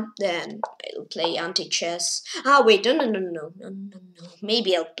 more. Then I'll play anti-chess. Ah, wait. No.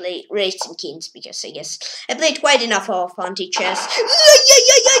 Maybe I'll play Racing Kings because I guess I played quite enough of anti-chess.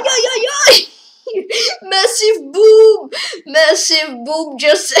 Massive boom! Massive boom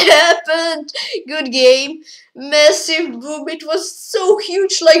just happened! Good game. Massive boom. It was so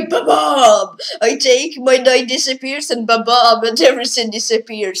huge, like ba-bam! I take, my knight disappears and ba-bam, and everything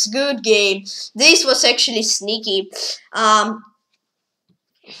disappears. Good game. This was actually sneaky.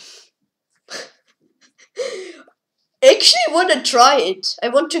 Actually want to try it. I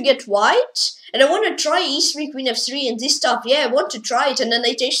want to get white, and I want to try e3, queen f3, and this stuff. Yeah, I want to try it, and then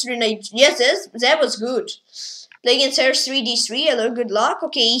knight h3, knight... Yes, that was good. Play against r3, d3, hello, good luck.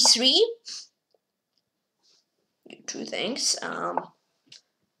 Okay, e3. 2 things.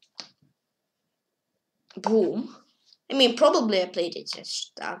 Boom. I mean, probably I played it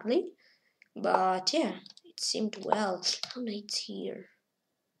just ugly, but yeah, it seemed well. How knight's here?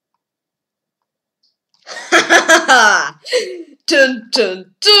 Dun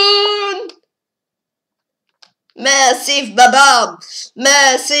dun dun! Massive babam!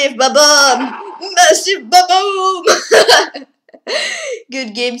 Massive babam! Massive babam!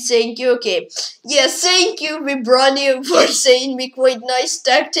 Good game, thank you. Okay. Yes, thank you, Vibranium, for saying me quite nice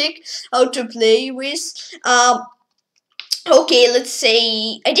tactic how to play with. Okay, let's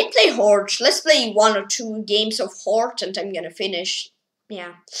say I did play Horde. Let's play 1 or 2 games of Horde and I'm gonna finish.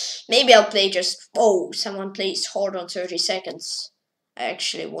 Yeah. Maybe I'll play just... Oh, someone plays Horde on 30 seconds. I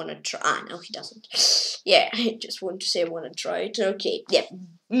actually want to try... Ah, no, he doesn't. Yeah, I just want to say I want to try it. Okay, yeah.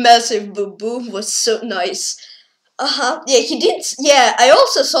 Massive boom boom was so nice. Yeah, he did... Yeah, I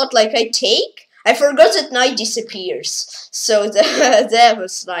also thought, like, I forgot that knight disappears. So that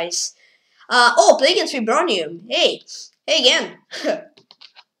was nice. Oh, play against Vibranium. Hey. Hey again.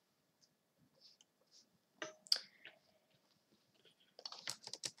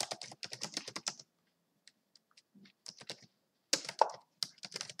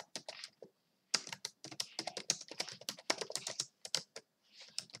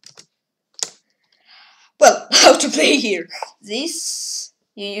 Well, how to play here? This...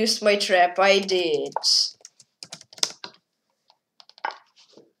 You used my trap, I did.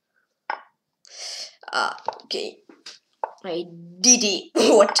 Okay. I did it.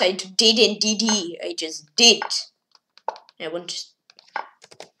 What I didn't did it. I just did. I want to...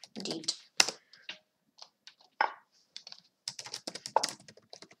 Did.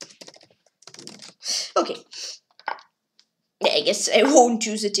 Okay. Yeah, I guess I won't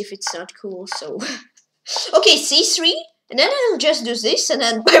use it if it's not cool, so... Okay, c3. And then I'll just do this and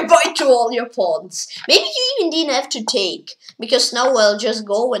then bye-bye to all your pawns. Maybe you even didn't have to take. Because now I'll just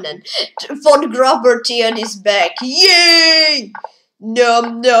go and then von Grubberty on his back. Yay!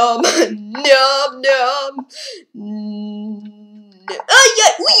 Nom nom. Nom nom. Oh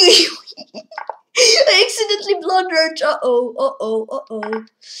yeah! I accidentally blundered. Uh-oh.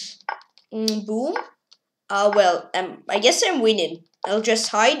 Boom. Well, I guess I'm winning. I'll just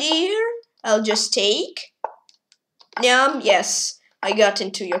hide here. I'll just take. Yes. I got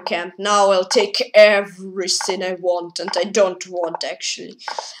into your camp. Now I'll take everything I want, and I don't want, actually.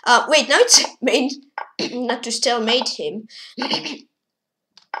 Wait, now it's main... not to stalemate him.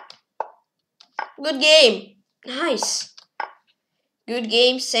 Good game. Nice. Good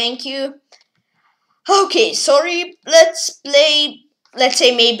game, thank you. Okay, sorry, let's play, let's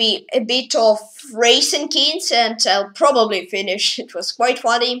say maybe a bit of Racing Kings, and I'll probably finish. It was quite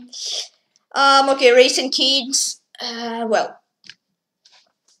funny. Okay, Racing Kings, well.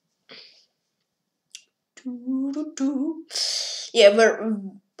 Yeah,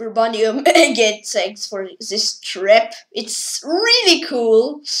 Verbanium, again, thanks for this trip. It's really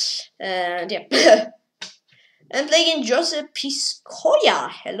cool. And yeah. I'm playing Joseph Piscoya.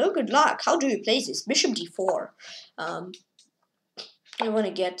 Hello, good luck. How do you play this? Bishop d4. I want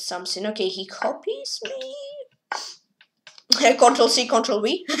to get something. Okay, he copies me. Control C, Control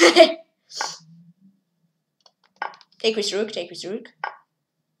V. Take with rook, take with rook.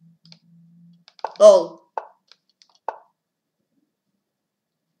 Lol.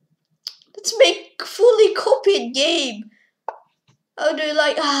 Let's make fully copied game. How do you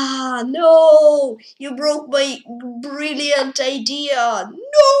like? Ah, no! You broke my brilliant idea.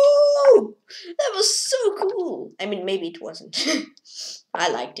 No! That was so cool. I mean, maybe it wasn't. I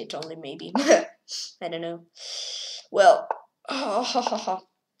liked it only, maybe. I don't know. Well, I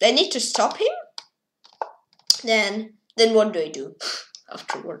need to stop him. Then what do I do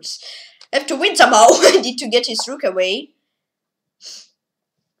afterwards? I have to win somehow. I need to get his rook away.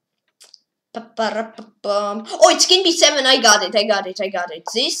 Oh, it's king b7. I got it.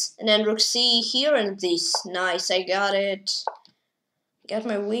 This, and then rook c here, and this. Nice, I got it. Got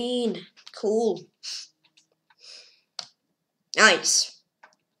my win. Cool. Nice.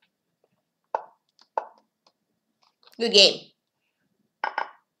 Good game.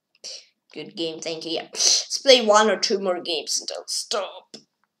 Good game, thank you. Yeah. Let's play 1 or 2 more games and I'll stop.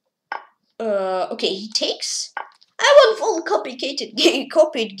 Okay, he takes. I want full copied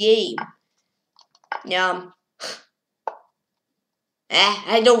game. Yeah.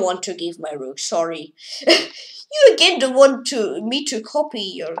 I don't want to give my rook, sorry. You again don't want me to copy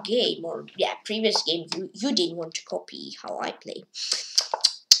your game, or yeah, previous game you didn't want to copy how I play.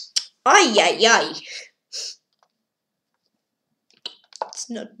 Ay. It's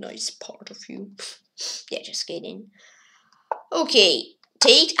not nice part of you. Yeah, just kidding. Okay,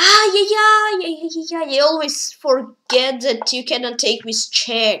 take. Yeah. I always forget that you cannot take with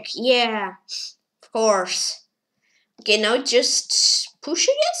check. Yeah, of course. Okay, now just push,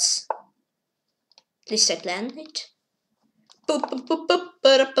 I guess. At least I planned it.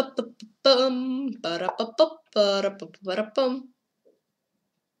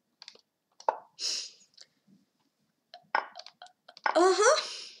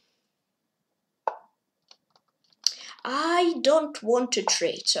 I don't want to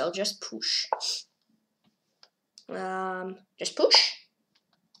trade, so I'll just push. Just push.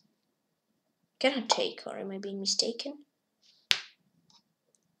 Can I take, or am I being mistaken?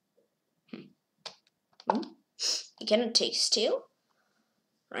 I cannot take still.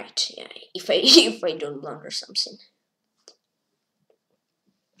 Right, yeah, if I don't blunder something.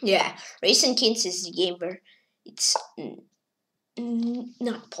 Yeah, Racing Kings is the game where it's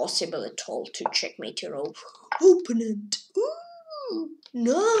not possible at all to checkmate your opponent. Ooh,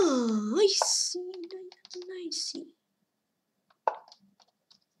 nice.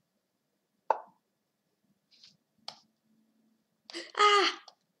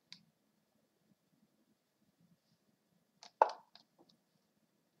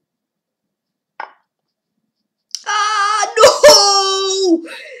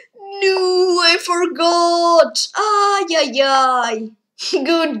 No, I forgot. Ay.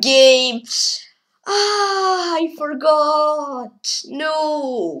 Good game. I forgot.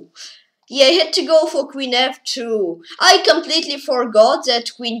 No. Yeah, I had to go for queen f2. I completely forgot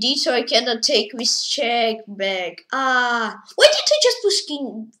that queen d, so I cannot take with check back. Why didn't I just push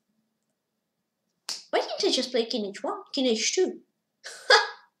king? Why didn't I just play king h1? King h2?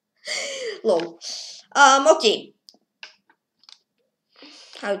 Lol. Okay.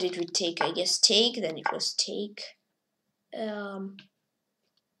 How did we take? I guess take, then it was take.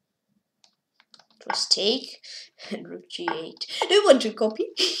 It was take and rook g8. Do you want to copy?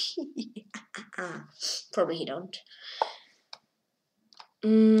 Probably he don't.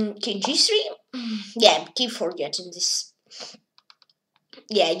 King g3? Yeah, keep forgetting this.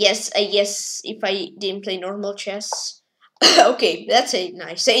 Yeah, I guess if I didn't play normal chess. Okay, that's a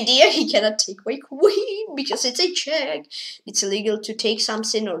nice idea. He cannot take my queen because it's a check. It's illegal to take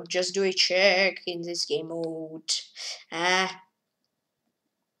something or just do a check in this game mode. I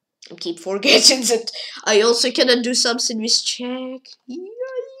keep forgetting that I also cannot do something with check.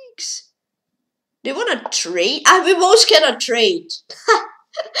 Yikes. They wanna trade? We both cannot trade.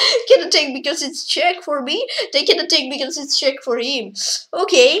 Cannot take because it's check for me. They cannot take because it's check for him.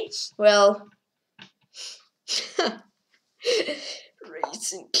 Okay, well.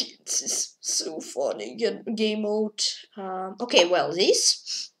 Racing kids is so funny. Game mode. Okay, well,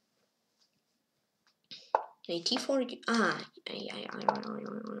 this. T4.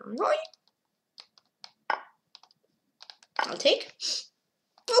 I'll take.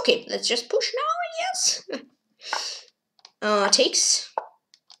 Okay, let's just push now, I guess. Takes.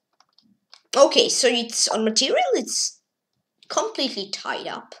 Okay, so it's on material, it's completely tied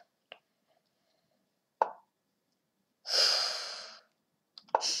up.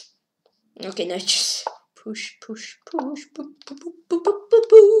 Okay, now just push.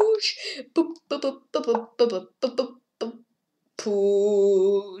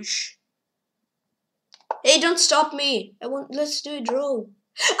 Hey, don't stop me. Let's do a draw.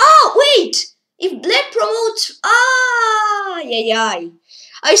 Oh, wait! If black promotes... yeah.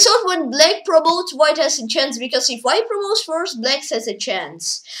 I thought when black promotes, white has a chance, because if white promotes first, black has a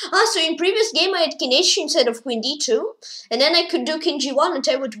chance. So in previous game I had king h2 instead of queen d2, and then I could do king g1 and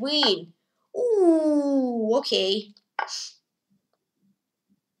I would win. Ooh, okay.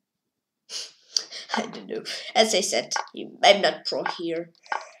 I don't know. As I said, I'm not pro here.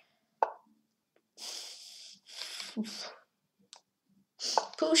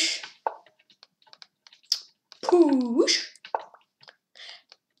 Push.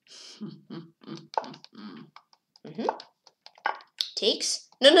 Takes.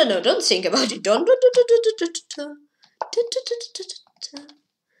 No, don't think about it. Don't.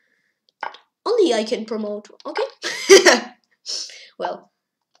 Only I can promote, okay? Well,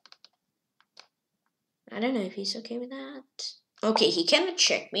 I don't know if he's okay with that. Okay, he cannot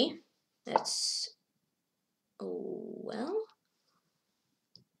check me. That's... Oh, well.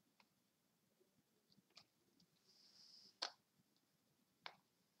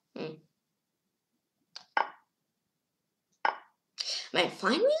 Am I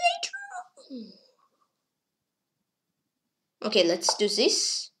fine with it? Okay, let's do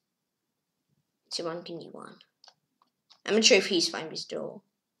this. C1, king e1. I'm not sure if he's fine with draw.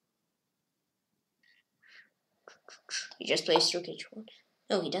 He just plays rook h1.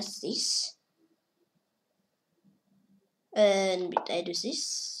 Oh, he does this. And I do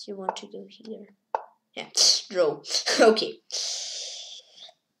this. You want to go here? Yeah, draw. Okay.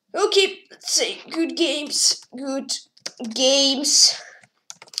 Okay, let's say good games.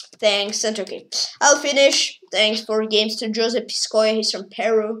 Thanks, and okay. I'll finish. Thanks for games to Joseph Piscoya, he's from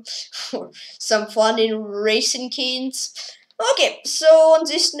Peru, for some fun in Racing Kings. Okay, so on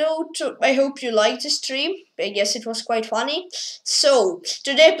this note, I hope you liked the stream. I guess it was quite funny. So,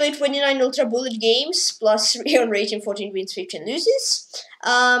 today I played 29 Ultra Bullet games, plus 3 on rating, 14 wins, 15 loses.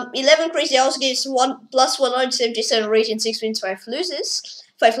 11 Crazy House games, plus 177 rating, 6 wins, 5 loses.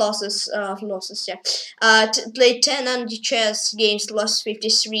 5 losses, yeah. Played 10 anti-chess games, lost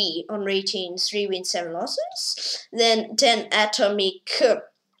 53 on rating, 3 wins, 7 losses. Then 10 atomic,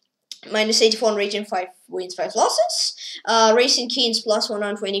 minus 84 on rating, 5 wins, 5 losses. Racing Kings, plus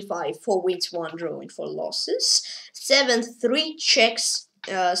 125, 4 wins, 1 draw, and 4 losses. 7 3 checks,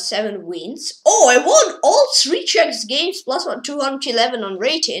 7 wins. Oh, I won all 3 checks games, plus 211 on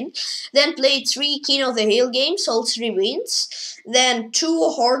rating. Then played 3 King of the Hill games, all 3 wins. Then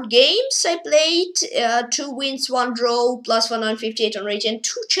 2 hard games I played, 2 wins, 1 draw, plus 158 on rating.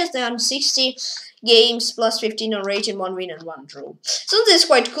 2 chess 160 games, plus 15 on rating, 1 win and 1 draw. So this is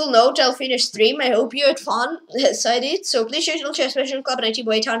quite cool note. I'll finish stream. I hope you had fun as I did. So please share your chess special club, and I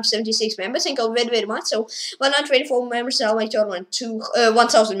by 876 members. Thank you very much. So 124 members now, my tournament to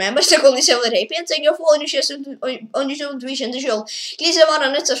 1000 members. Thank only 7 happy, and thank you for all your shares on YouTube, Twitch, and the show. Please have one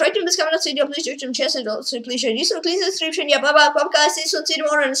on it. Subscribe to this camera video. Please do some chess and also please share this. So please subscription. Yeah, bye bye, guys. See you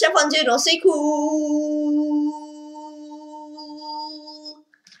tomorrow and have fun. Say cool.